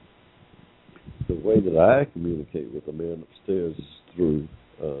way that I communicate with the man upstairs is through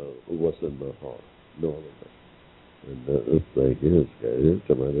what's in my heart. No other way. And this thing is, it's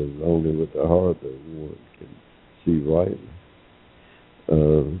only with the heart that one can see rightly.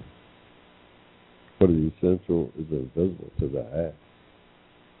 What is essential is invisible to the eye.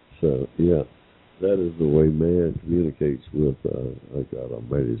 So, yeah, that is the way man communicates with God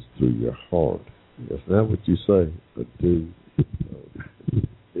Almighty, is through your heart. That's not what you say, but do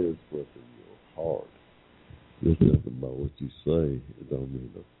is what's in your heart. This isn't about what you say. It don't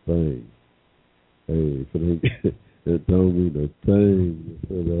mean a thing. Hey, it don't mean a thing.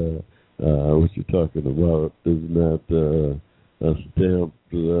 What you're talking about is not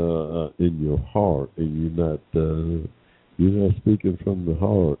stamped in your heart, and you're not speaking from the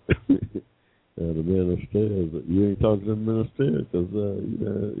heart. The man upstairs, you ain't talking to the man upstairs, because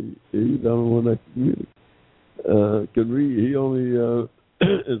he's the only one that can read. He only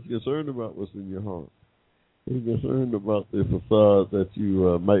is concerned about what's in your heart. He's concerned about the facade that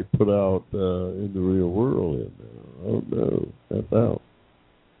you might put out in the real world. Oh no, that's out.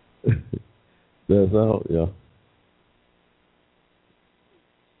 That's out, yeah.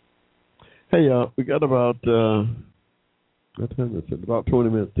 Hey, y'all, we got about what time is it? About 20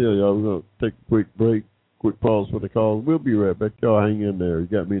 minutes till, y'all. We're gonna take a quick break, quick pause for the calls. We'll be right back. Y'all hang in there. You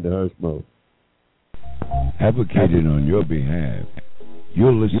got me in the Hushmo. Advocating on your behalf.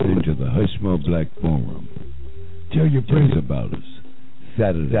 You're listening to the Hushmo Black Forum. Tell your friends about us.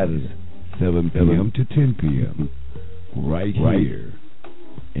 Saturdays, 7 p.m. to 10 p.m. Right here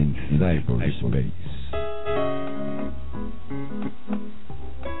in cyberspace.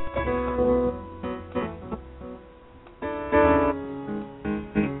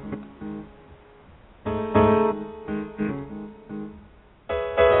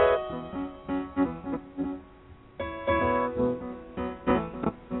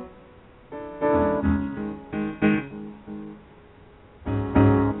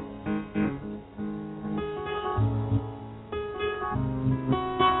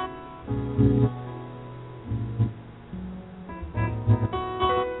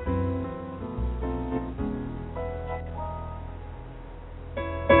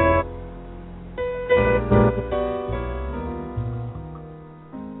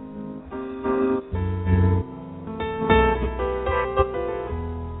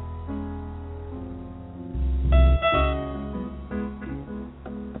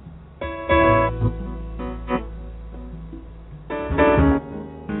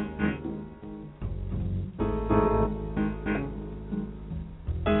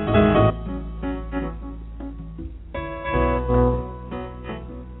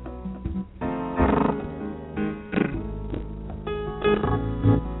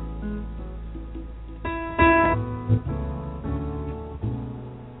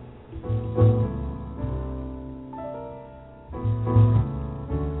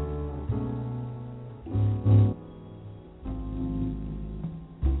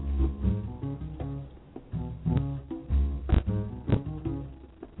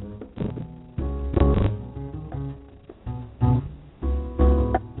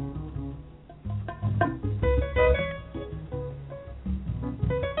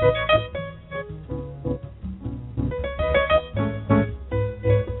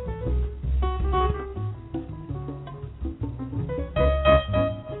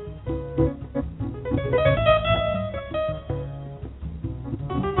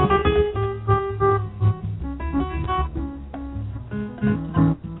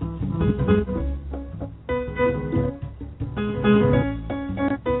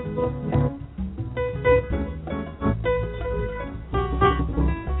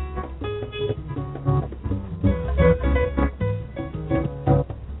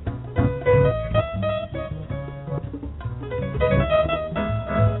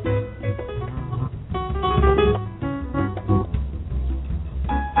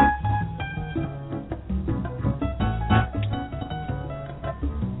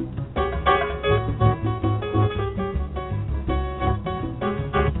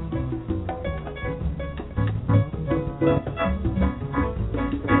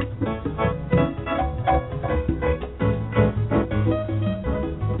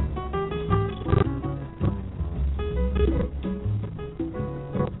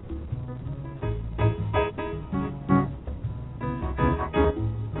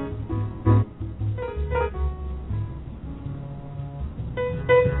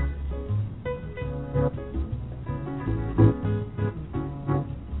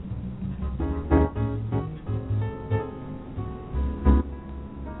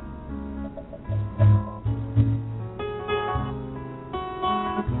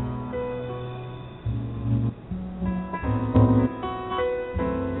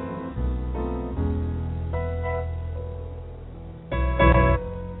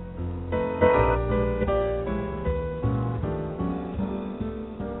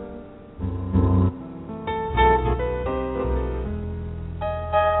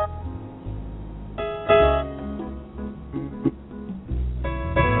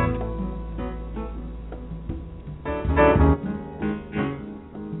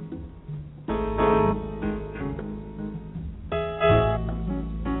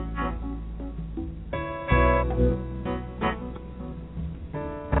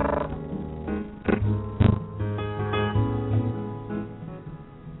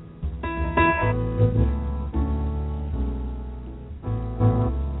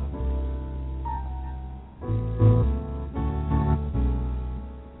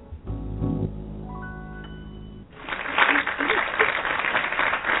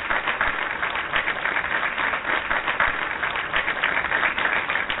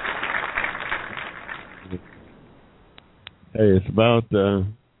 Hey, it's about,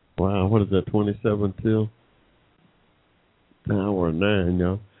 what is that, 27 till? Hour 9,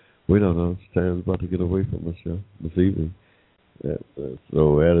 y'all. We don't know. Time's about to get away from us, y'all, this evening.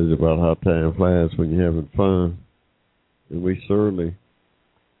 So that is about how time flies when you're having fun. And we certainly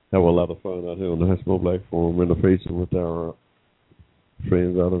have a lot of fun out here on the Hushmo Black Forum, interfacing with our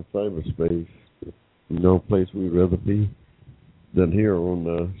friends out in cyberspace. No place we'd rather be than here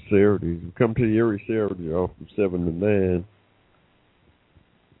on Saturdays. We come to you every Saturday off from 7 to 9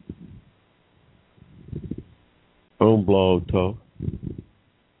 on Blog Talk.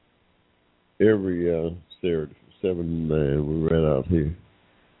 Every Saturday from 7 to 9, we right out here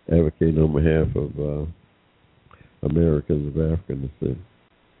advocating on behalf of Americans of African descent,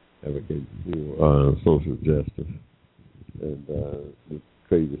 advocating for social justice. And this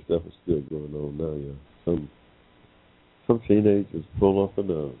crazy stuff is still going on now, yeah. Some teenagers pull up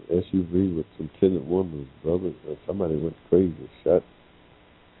in a SUV with some tinted windows. Brother, somebody went crazy, shot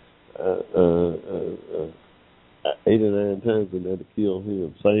 8 or 9 times and had to kill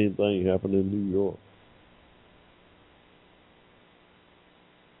him. Same thing happened in New York.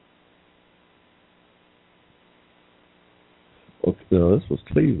 Okay, no, this was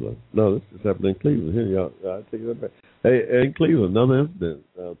Cleveland. No, this just happened in Cleveland. Here, y'all, I take that back. Hey, in Cleveland, another incident.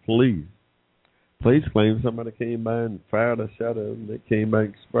 Police claim somebody came by and fired a shot at them. They came back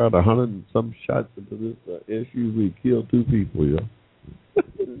and fired 100 and some shots into this SUV, killed 2 people, yeah.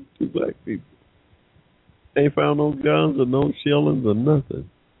 2 black people. Ain't found no guns or no shellings or nothing.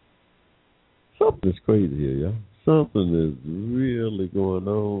 Something's crazy here, y'all. Something is really going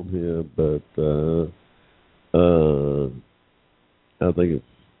on here, but I think it's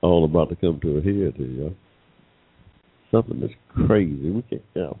all about to come to a head here, y'all. Something that's crazy. We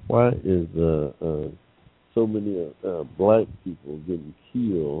can't. Why is so many black people getting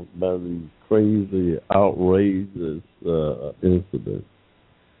killed by these crazy, outrageous incidents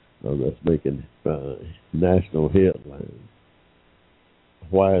that's making national headlines?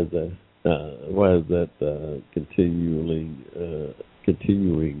 Why is that? Why is that continuing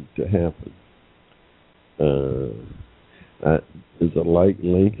to happen? Is it like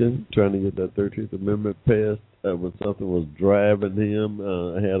Lincoln trying to get that 13th Amendment passed when something was driving him,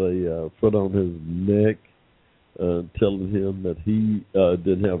 had a foot on his neck, telling him that he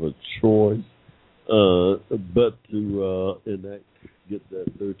didn't have a choice but to get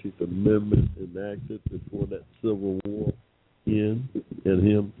that 13th Amendment enacted before that Civil War? in and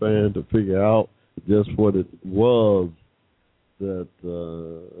him trying to figure out just what it was that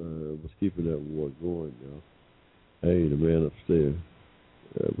was keeping that war going, y'all. Hey, the man upstairs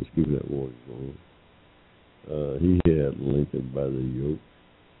was keeping that war going. He had Lincoln by the yoke,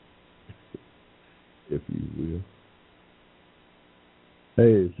 if you will.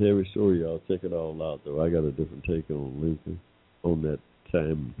 Hey, it's every story, y'all. Check it all out, though. I got a different take on Lincoln, on that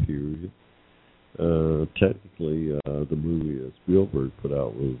time period. Technically, the movie that Spielberg put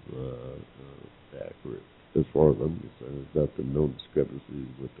out was accurate. As far as I'm concerned, there's nothing, no discrepancies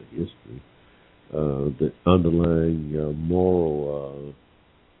with the history. The underlying moral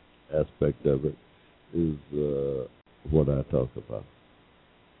aspect of it is what I talk about.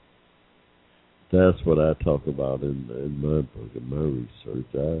 That's what I talk about in my book, in my research.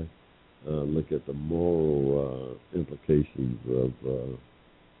 I look at the moral implications of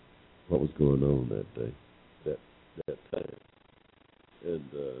what was going on that day, that time.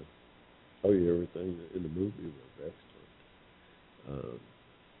 And tell you everything in the movie was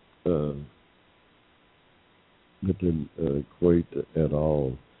excellent. It didn't equate at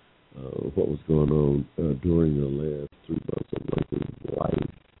all what was going on during the last 3 months of Lincoln's life,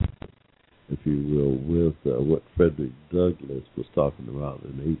 if you will, with what Frederick Douglass was talking about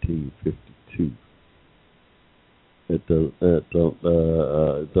in 1852. It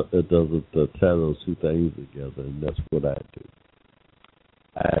doesn't tie those two things together, and that's what I do.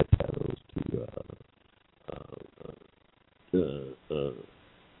 I tie those two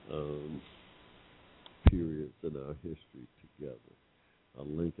periods in our history together.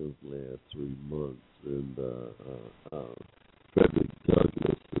 Lincoln's last 3 months and Frederick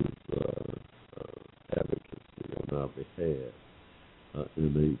Douglass's advocacy on our behalf in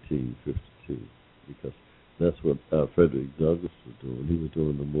 1852, because that's what Frederick Douglass was doing. He was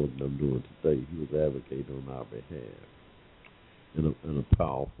doing no more than I'm doing today. He was advocating on our behalf in a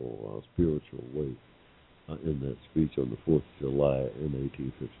powerful spiritual way. In that speech on the 4th of July in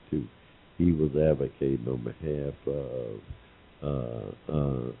 1852, he was advocating on behalf of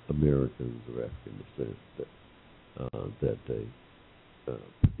Americans of African descent that day.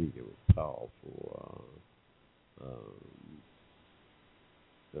 He gave a powerful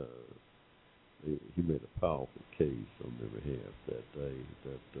he made a powerful case on their behalf that day,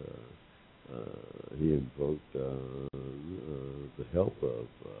 that he invoked the help of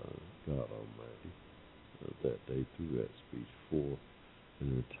God Almighty that day through that speech for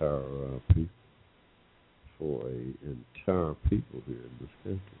an entire people, for an entire people here in this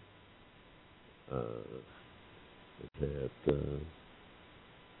country.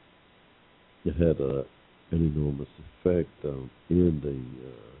 It had an enormous effect in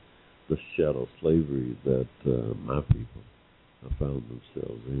the shadow slavery that my people found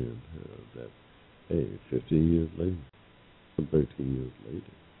themselves in. That 15 years later, 13 years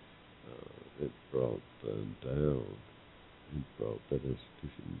later, it brought down. It brought that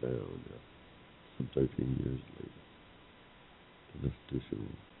institution down. Some 13 years later, the institution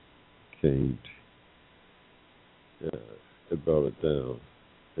came. It brought it down,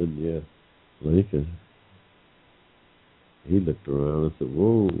 and Lincoln, he looked around and said,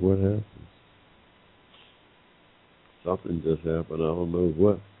 "Whoa, what happened? Something just happened. I don't know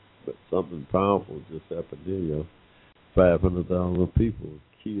what, but something powerful just happened here, 500,000 people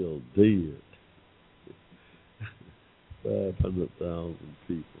killed, dead. 500,000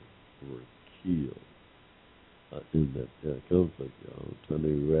 people were killed in that conflict, y'all, trying to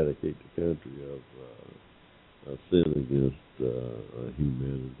eradicate the country of sin against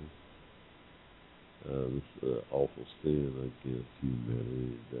humanity. This awful sin against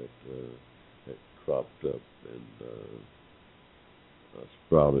humanity that cropped up and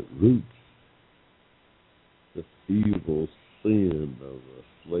sprouted roots. This evil sin of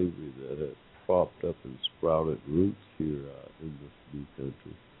slavery that had propped up and sprouted roots here in this new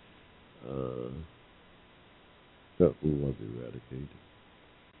country that was eradicated.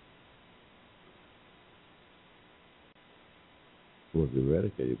 Was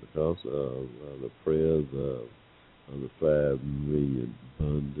eradicated because of the prayers of the 5 million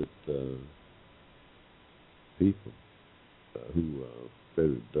bonded people who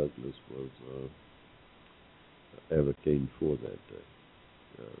Frederick Douglass was advocating for that day.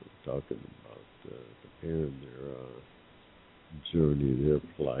 Talking about comparing their journey, their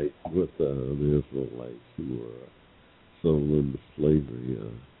plight with the Israelites who were sold into slavery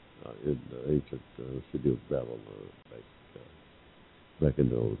in the ancient city of Babylon back in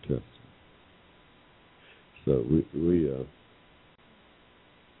the Old Testament. So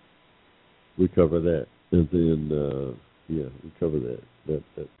we cover that, and then yeah, we cover that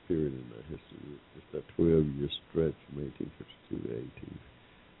period in our history. It's that 12-year stretch from 1852 to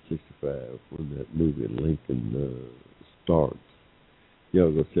 1865 when that movie Lincoln starts.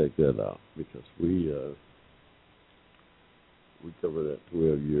 Y'all go check that out because we cover that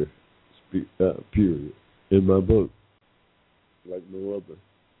 12-year period in my book like no other.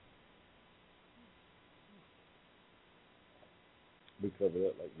 We cover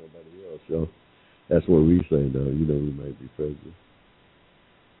that like nobody else, y'all. That's what we say now. You know, we might be prejudiced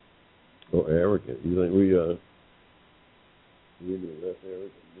or arrogant. You think we any less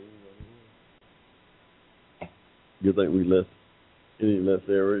arrogant than anyone else? You think we any less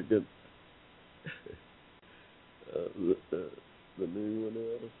arrogant than anyone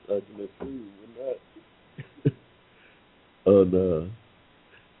else? I can assure you we're not. Oh no,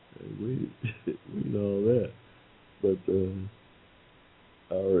 we know that, but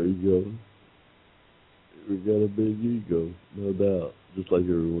our ego. We got a big ego, no doubt, just like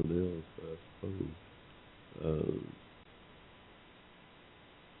everyone else, I suppose.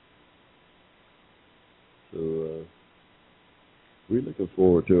 So we're looking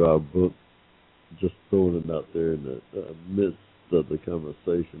forward to our book. Just throwing it out there in the midst of the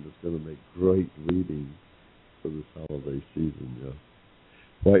conversation. It's going to make great reading for this holiday season, y'all.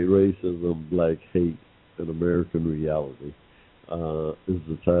 White Racism, Black Hate, and American Reality is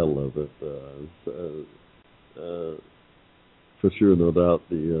the title of it. For sure, no doubt,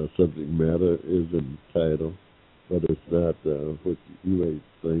 the subject matter is entitled, but it's not what you may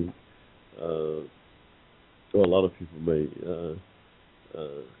think. Well, a lot of people may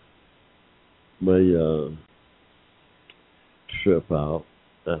trip out,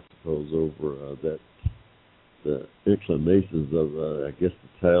 I suppose, over the inclinations of, I guess, the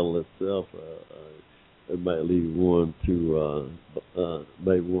title itself. It might lead one to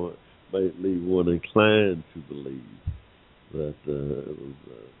might lead one inclined to believe that it was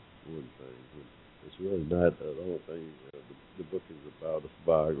one thing. It's really not. I don't think the book is about a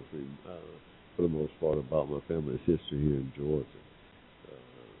biography, for the most part, about my family's history here in Georgia.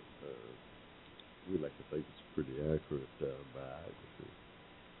 We like to think it's a pretty accurate biography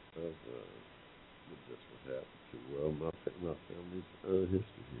of just what happened to my family's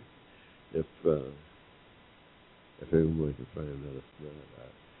history here. If anyone can find that it's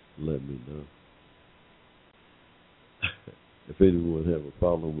not, let me know. If anyone have a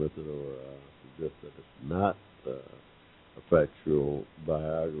problem with it or suggest that it's not a factual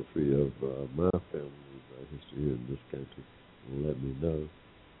biography of my family's history here in this country, let me know,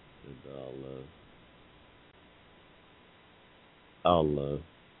 and I'll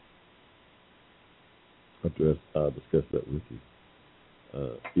discuss that with you.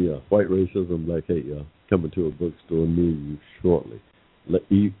 Yeah, White Racism, Black Hate, y'all. Coming to a bookstore near you shortly.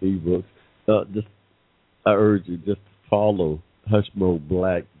 E-books. I urge you just to follow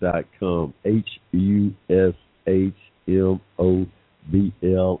HushmoBlack.com. HushmoBlack.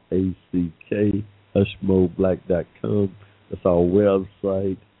 HushmoBlack.com. That's our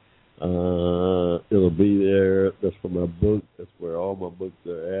website. It'll be there. That's for my book. That's where all my books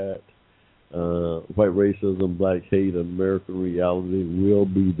are at. White Racism, Black Hate, and American Reality will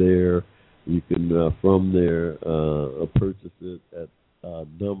be there. You can, from there, purchase it at a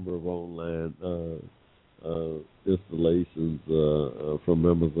number of online installations, from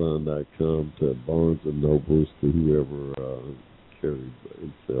Amazon.com to Barnes & Nobles to whoever carry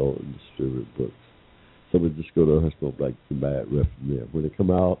and sell and distribute books. So we just go to Hushmo Black and buy it right from there. When it come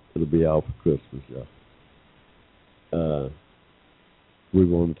out, it'll be out for Christmas, y'all. We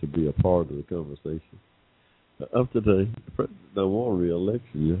wanted to be a part of the conversation. Up today, the president don't want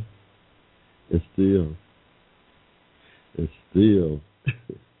re-election, yeah. It's still,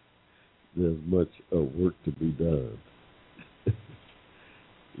 there's much work to be done.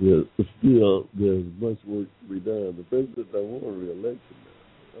 There's much work to be done. The president don't want re-election now.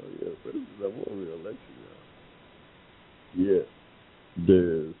 Oh yeah, the president don't want re-election now. Yeah,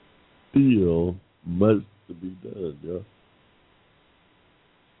 there's still much to be done, yeah.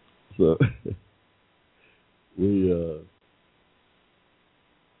 So we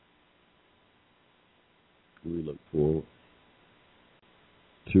look forward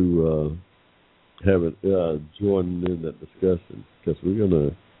to having joining in that discussion because we're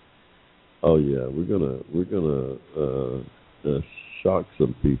gonna shock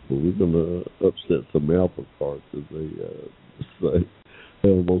some people. We're gonna upset some apple carts, as they say.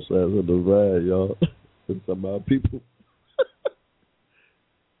 On both sides of the ride, y'all. And some of our people.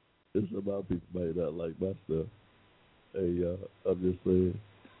 And some of our people might not like my stuff. Hey, I'm just saying.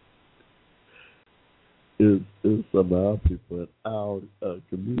 is some of our people in our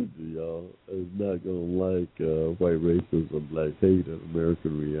community, y'all, is not going to like white racism, black hate, and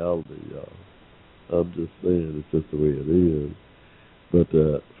American reality, y'all. I'm just saying, it's just the way it is. But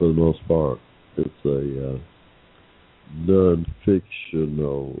for the most part, it's a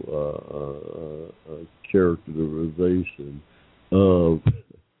non-fictional characterization of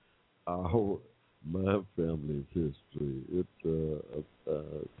my family's history. It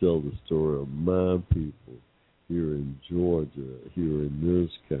tells the story of my people here in Georgia, here in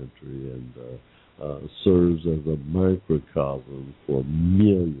this country, and serves as a microcosm for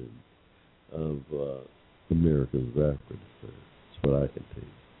millions of Americans of African descent. That's what I can tell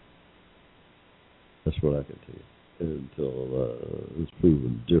you. That's what I can tell you. Until it's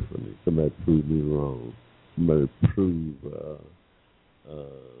proven differently. Somebody prove me wrong. Somebody prove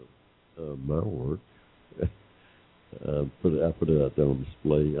my work. I put it out there on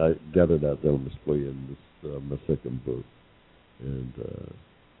display. I got it out there on display in this my second book, and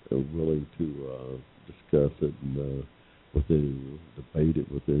I'm willing to discuss it and with anyone, debate it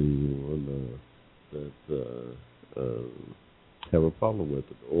with anyone that have a problem with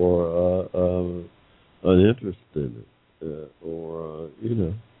it or an interest in it, or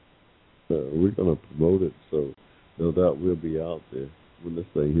we're going to promote it. So no doubt we'll be out there when this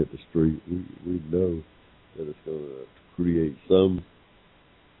thing hit the street. We know that it's going to create some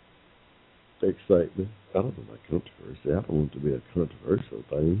excitement. I don't know about controversy. I don't want it to be a controversial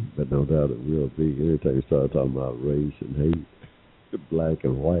thing, but no doubt it will be. Anytime you start talking about race and hate, black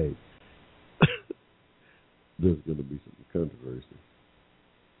and white, there's going to be some controversy.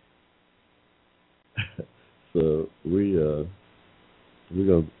 So we're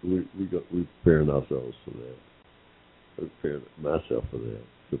preparing ourselves for that. I'm preparing myself for that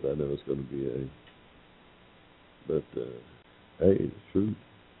because I know it's going to be But hey, the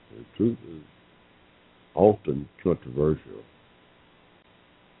truth is often controversial.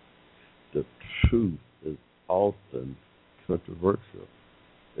 The truth is often controversial.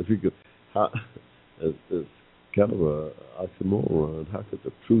 If you could, it's kind of a oxymoron. How could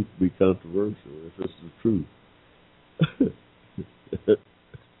the truth be controversial if it's the truth?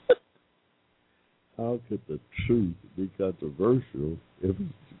 How could the truth be controversial if it's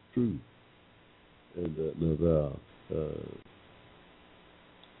the truth? And no doubt,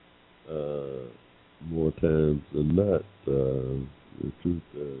 more times than not, the truth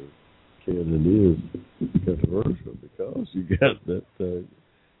can and is controversial because you got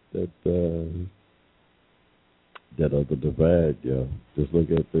that other divide, yeah. Just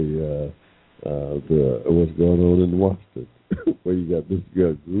look at the what's going on in Washington, where you got this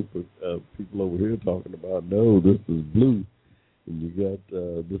group of people over here talking about no, this is blue, and you got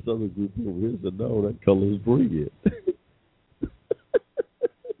this other group over here that no, that color is red.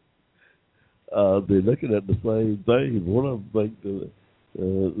 They're looking at the same thing. One of them thinks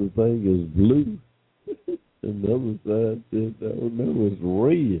the thing is blue, and the other side says, oh no, it's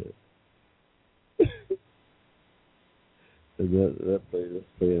red. And that's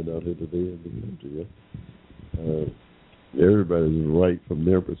playing out here today in the country. Yeah? Everybody's right from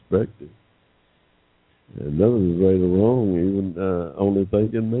their perspective. And nothing is right or wrong, even only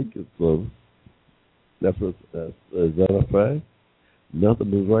thinking make it so. Is that a fact?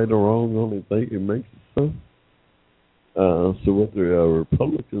 Nothing is right or wrong, only thinking makes it so. So what the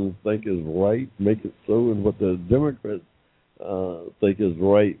Republicans think is right, make it so, and what the Democrats think is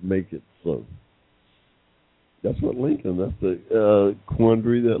right, make it so. That's what that's the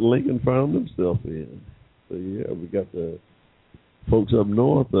quandary that Lincoln found himself in. So yeah, we got the folks up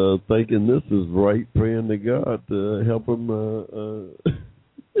north thinking this is right, praying to God to help them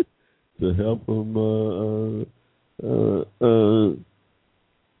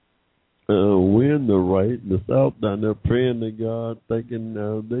win the right. The South down there praying to God, thinking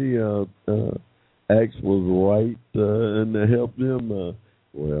the acts was right and to help them.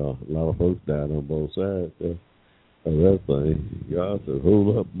 Well, a lot of folks died on both sides of that thing. God said,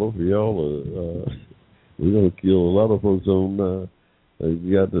 hold up, both of y'all we're going to kill a lot of folks on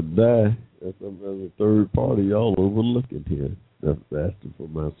you got to die. That's a third party y'all overlooking here. That's asking for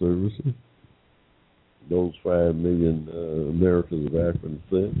my services. Those 5 million Americans of African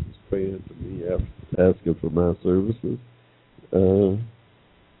descent is paying to me asking for my services.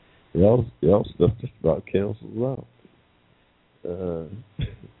 Y'all stuff just about cancels out.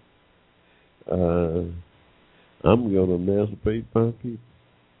 I'm going to emancipate my people.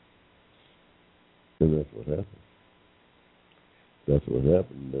 And that's what happened. That's what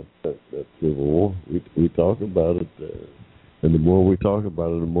happened. That Civil War. We talk about it, and the more we talk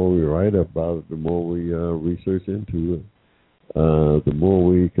about it, the more we write about it, the more we research into it, the more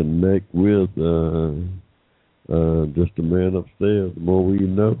we connect with Just a man upstairs. The more we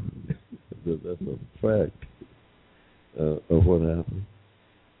know, that's a fact of what happened.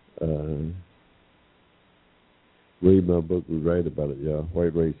 Read my book. We write about it, y'all.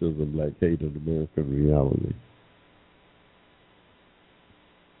 White racism, black hate, and American reality.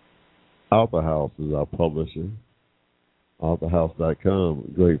 Author House is our publisher.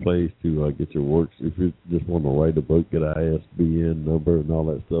 AuthorHouse.com, great place to get your works. If you just want to write a book, get an ISBN number and all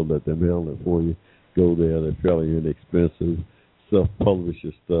that stuff, let them handle it for you. Go there. They're fairly inexpensive. Self-publish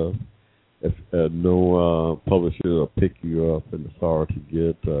your stuff. If no publisher will pick you up, and it's hard to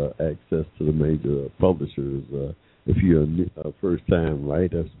get access to the major publishers. If you're a first-time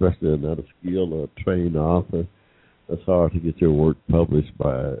writer, especially not a skilled or trained author, it's hard to get your work published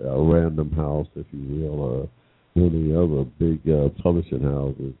by a random house, if you will, or one of the other big publishing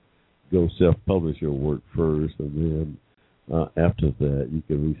houses. Go self-publish your work first, and then after that, you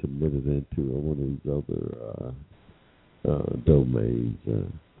can resubmit it into one of these other domains.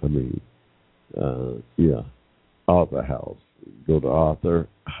 Author House. Go to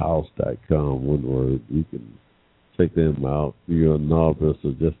authorhouse.com, one word. You can check them out. If you're a novice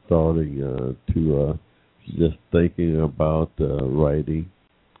or just starting to just thinking about writing,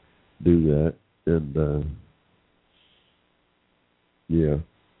 do that. And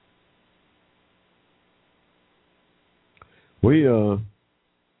we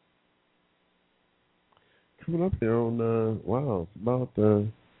coming up here on it's about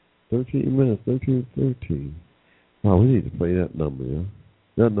 13 minutes, 13. Oh, we need to play that number, yeah.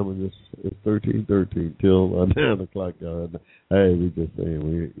 That number is 1313 till 9 o'clock. Hey, we just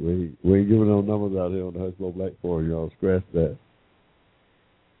saying we ain't giving no numbers out here on the Hushmo Black Forum. Y'all scratch that.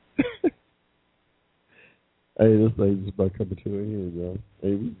 Hey, this thing's just about coming to an end, y'all.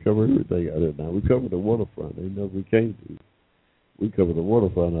 Hey, we cover everything out here now. We cover the waterfront. Ain't nothing we can't do. We cover the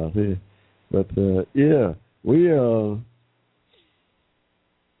waterfront out here. But we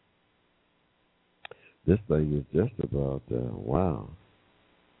this thing is just about wow.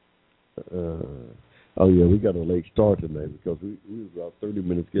 We got a late start tonight because we was about 30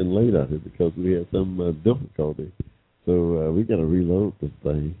 minutes getting late out here because we had some difficulty. So we got to reload this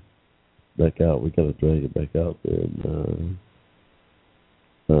thing back out. We got to drag it back out there and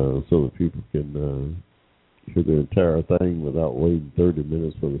so that people can hear the entire thing without waiting 30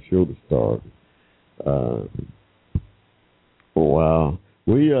 minutes for the show to start. Wow.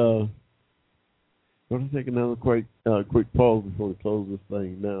 We going to take another quick pause before we close this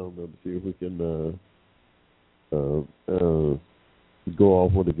thing down to see if we can go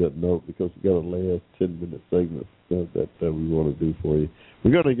off with a good note because we got a last 10-minute segment that we want to do for you.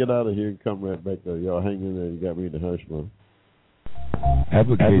 We're going to get out of here and come right back there. Y'all hang in there. You got me in the Hushmo.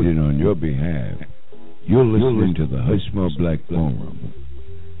 Advocating on your behalf. You're listening to the Hushmo Black Forum.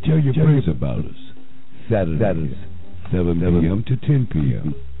 Tell your friends about us. Saturdays, 7 p.m. to 10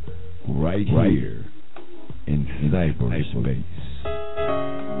 p.m. Right here in cyberspace.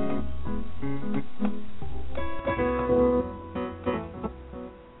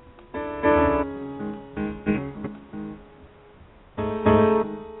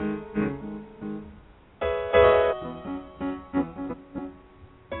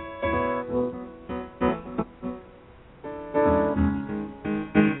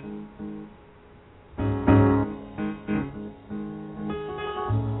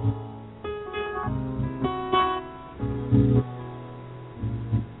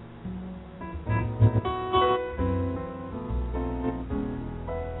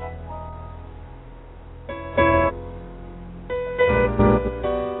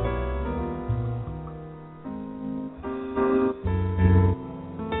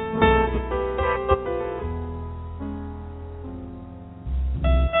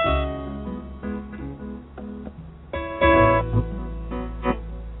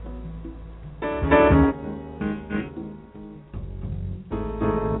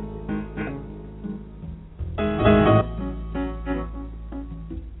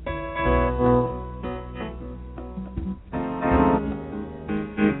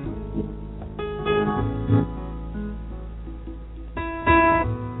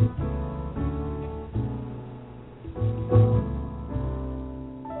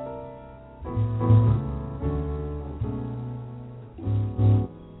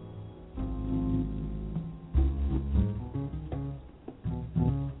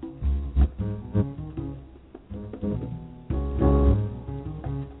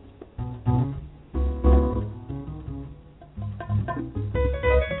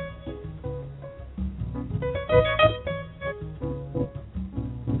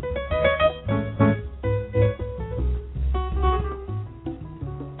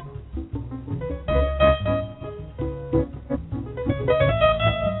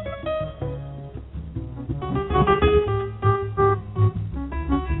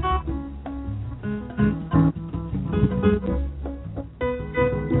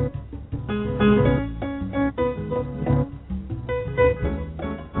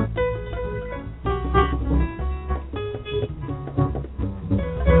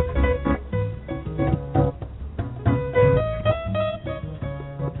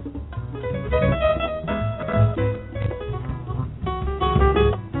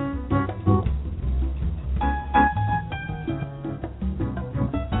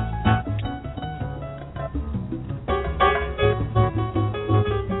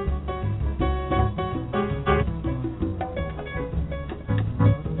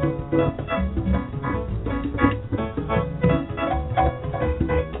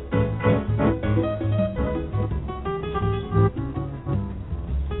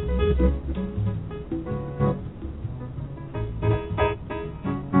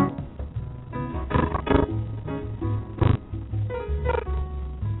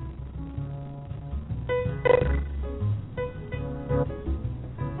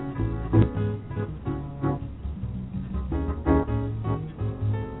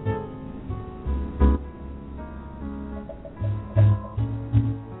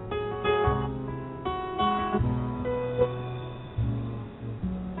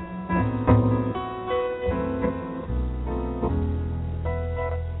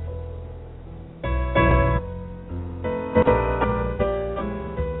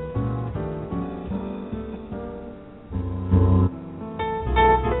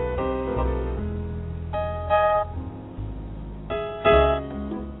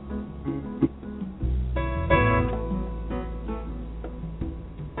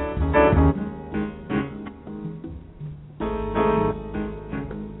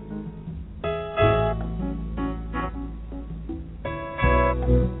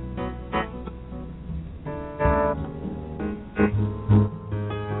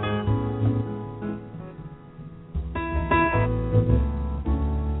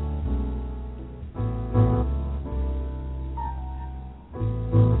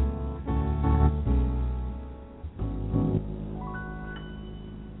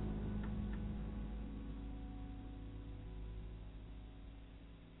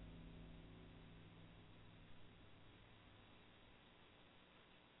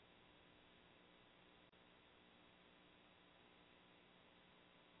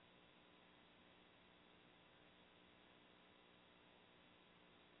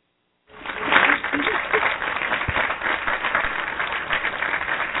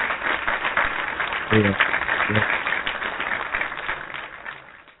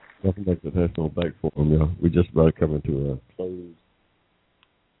 back to the Hushmo Black Forum, y'all. We just about coming to a close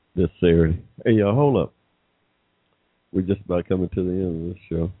this Saturday. Hey, y'all, hold up. We just about coming to the end of this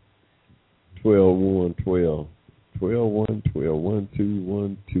show. 12-1-12. 12-1,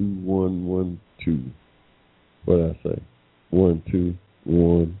 12-1-2, 1-2-1-1-2. What did I say?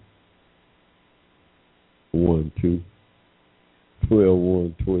 1-2-1-1-2.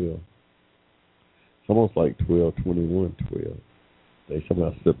 12-1-12. It's almost like 12-21-12. They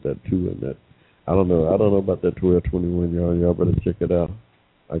somehow slipped that 2 in that. I don't know about that 12-21, y'all. Y'all better check it out.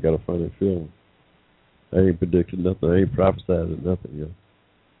 I got a funny feeling. I ain't predicted nothing. I ain't prophesied nothing, y'all.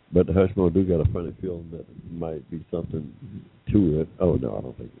 But the Hushmo do got a funny feeling that it might be something to it. Oh no, I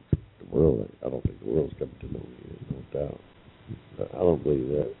don't think it's the world. I don't think the world's coming to no end, no doubt. I don't believe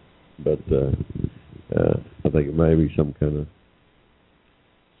that. But I think it might be some kind of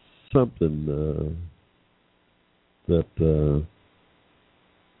something that the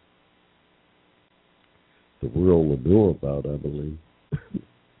world will know about, I believe.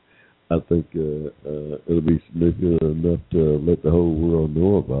 I think it'll be significant enough to let the whole world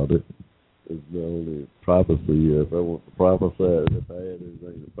know about it. It's not only prophecy. If I want to prophesize, if I had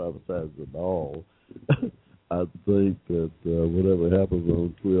anything to prophesize at all, I think that whatever happens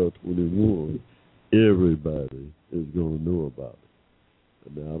on 12/21, everybody is going to know about it.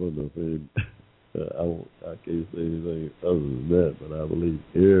 Now, I don't know if any, I can't say anything other than that, but I believe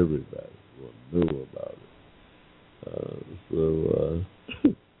everybody will know about it.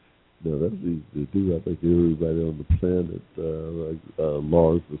 No, that's easy to do. I think everybody on the planet, like a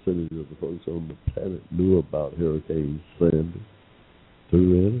large percentage of the folks on the planet knew about Hurricane Sandy through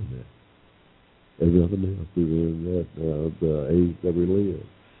the internet. And nothing else through the internet, the age that we live.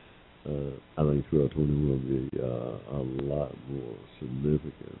 I think 12/21 will be a lot more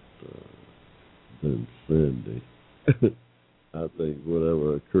significant than Sandy. I think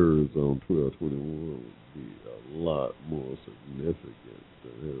whatever occurs on 12/21 will be a lot more significant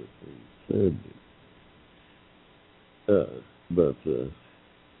than Hurricane Sandy. But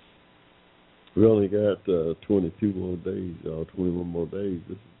we only got 22 more days, y'all. 21 more days.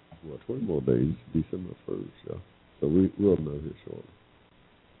 20 more days, December 1st, y'all. So we'll know here shortly.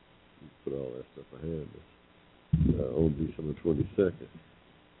 Put all that stuff behind us on December 22nd.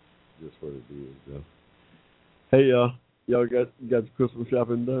 Just what it is, y'all. Hey, y'all got the Christmas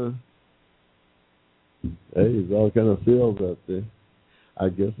shopping done? Hey, there's all kind of sales out there. I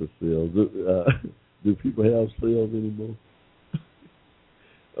guess it's sales. Do people have sales anymore?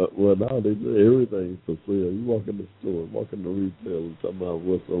 Well, now they do everything's for sale. You walk in the store, walk in the retail, and talking about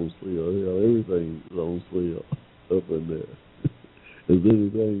what's on sale. Hell, everything's on sale up in there. Is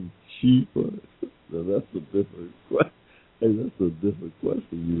anything cheaper? Now that's a different question. Hey, that's a different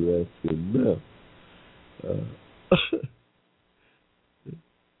question you're asking now.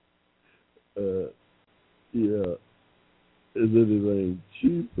 Yeah. Is anything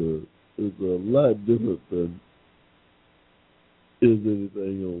cheaper? Is a lot different than is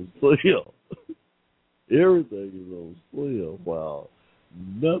anything on sale. Everything is on sale, while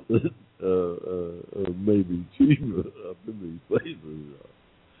nothing may be cheaper up in these places.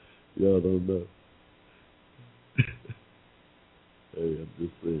 Y'all don't know. Hey, I'm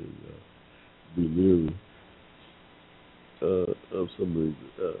just saying, be leery of some of these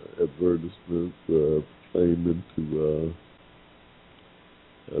advertisements claiming to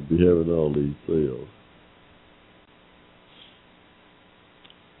be having all these sales.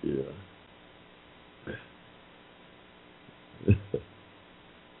 Yeah.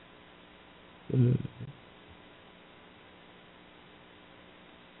 Mm-hmm.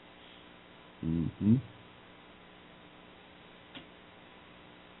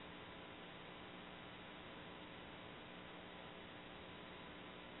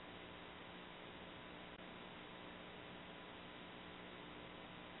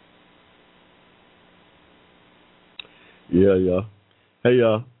 Yeah, y'all. Hey,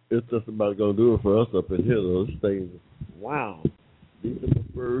 y'all. It's just about going to do it for us up in here. Those things. Wow. December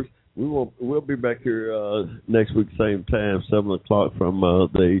 1st. We'll be back here next week, same time, 7 o'clock from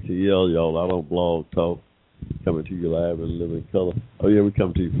the ATL, y'all. Out on Blog Talk, coming to you live and live in color. Oh, yeah, we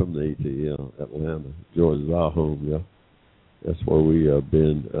come to you from the ATL, Atlanta. Georgia's our home, y'all. That's where we have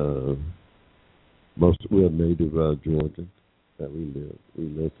been. We're native Georgian that we live. We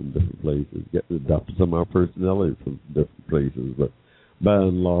live from different places. Get adopted some of our personalities from different places, but by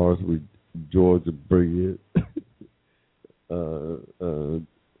and large, we Georgia bred.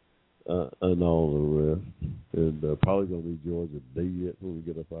 And all the rest. And probably going to be Georgia dead when we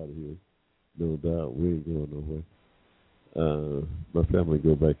get up out of here. No doubt. We ain't going nowhere. My family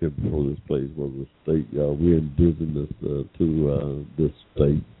go back in before this place was a state, y'all. We're indigenous to this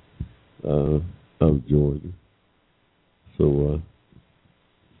state. of Georgia. So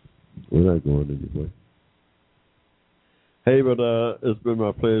we're not going anywhere. Hey, but it's been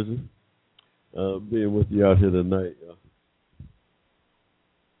my pleasure being with you out here tonight.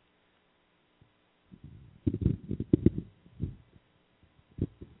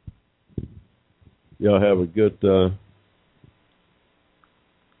 Y'all have a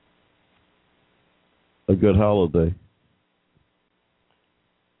good holiday.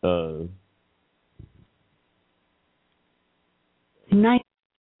 9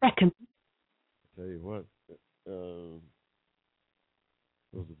 seconds. Tell you what, it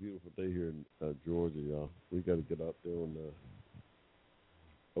was a beautiful day here in Georgia, y'all. We got to get out there on the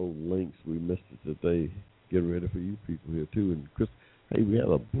old links. We missed it today. Getting ready for you people here too. And Chris, hey, we had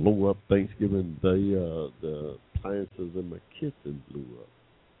a blow up Thanksgiving Day. The appliances in my kitchen blew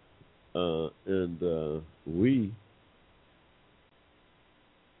up, and we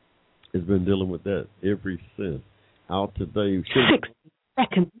has been dealing with that ever since. Out today. 6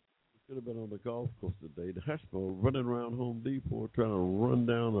 seconds. Should have been on the golf course today. The Hushmo running around Home Depot trying to run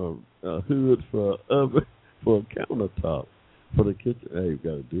down a hood for a oven for a countertop for the kitchen. Hey, we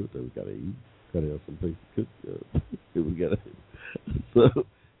got to do it. Though. We got to eat. Got to have some place to cook. We got to. So,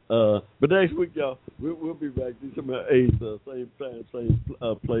 but next week, y'all, we'll be back December 8th, same time, same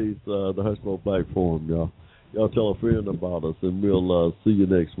place, the Hushmo Black Forum, y'all. Y'all tell a friend about us, and we'll see you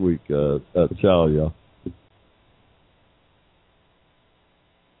next week. Ciao, y'all.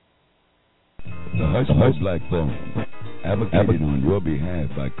 The Hushmo Black Forum, advocating on your behalf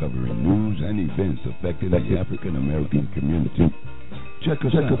by covering news and events affecting the African American community. Check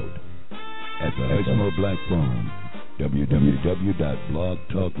us out at the Hushmo Black Forum,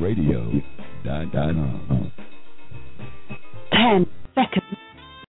 www.blogtalkradio.com. 10 seconds.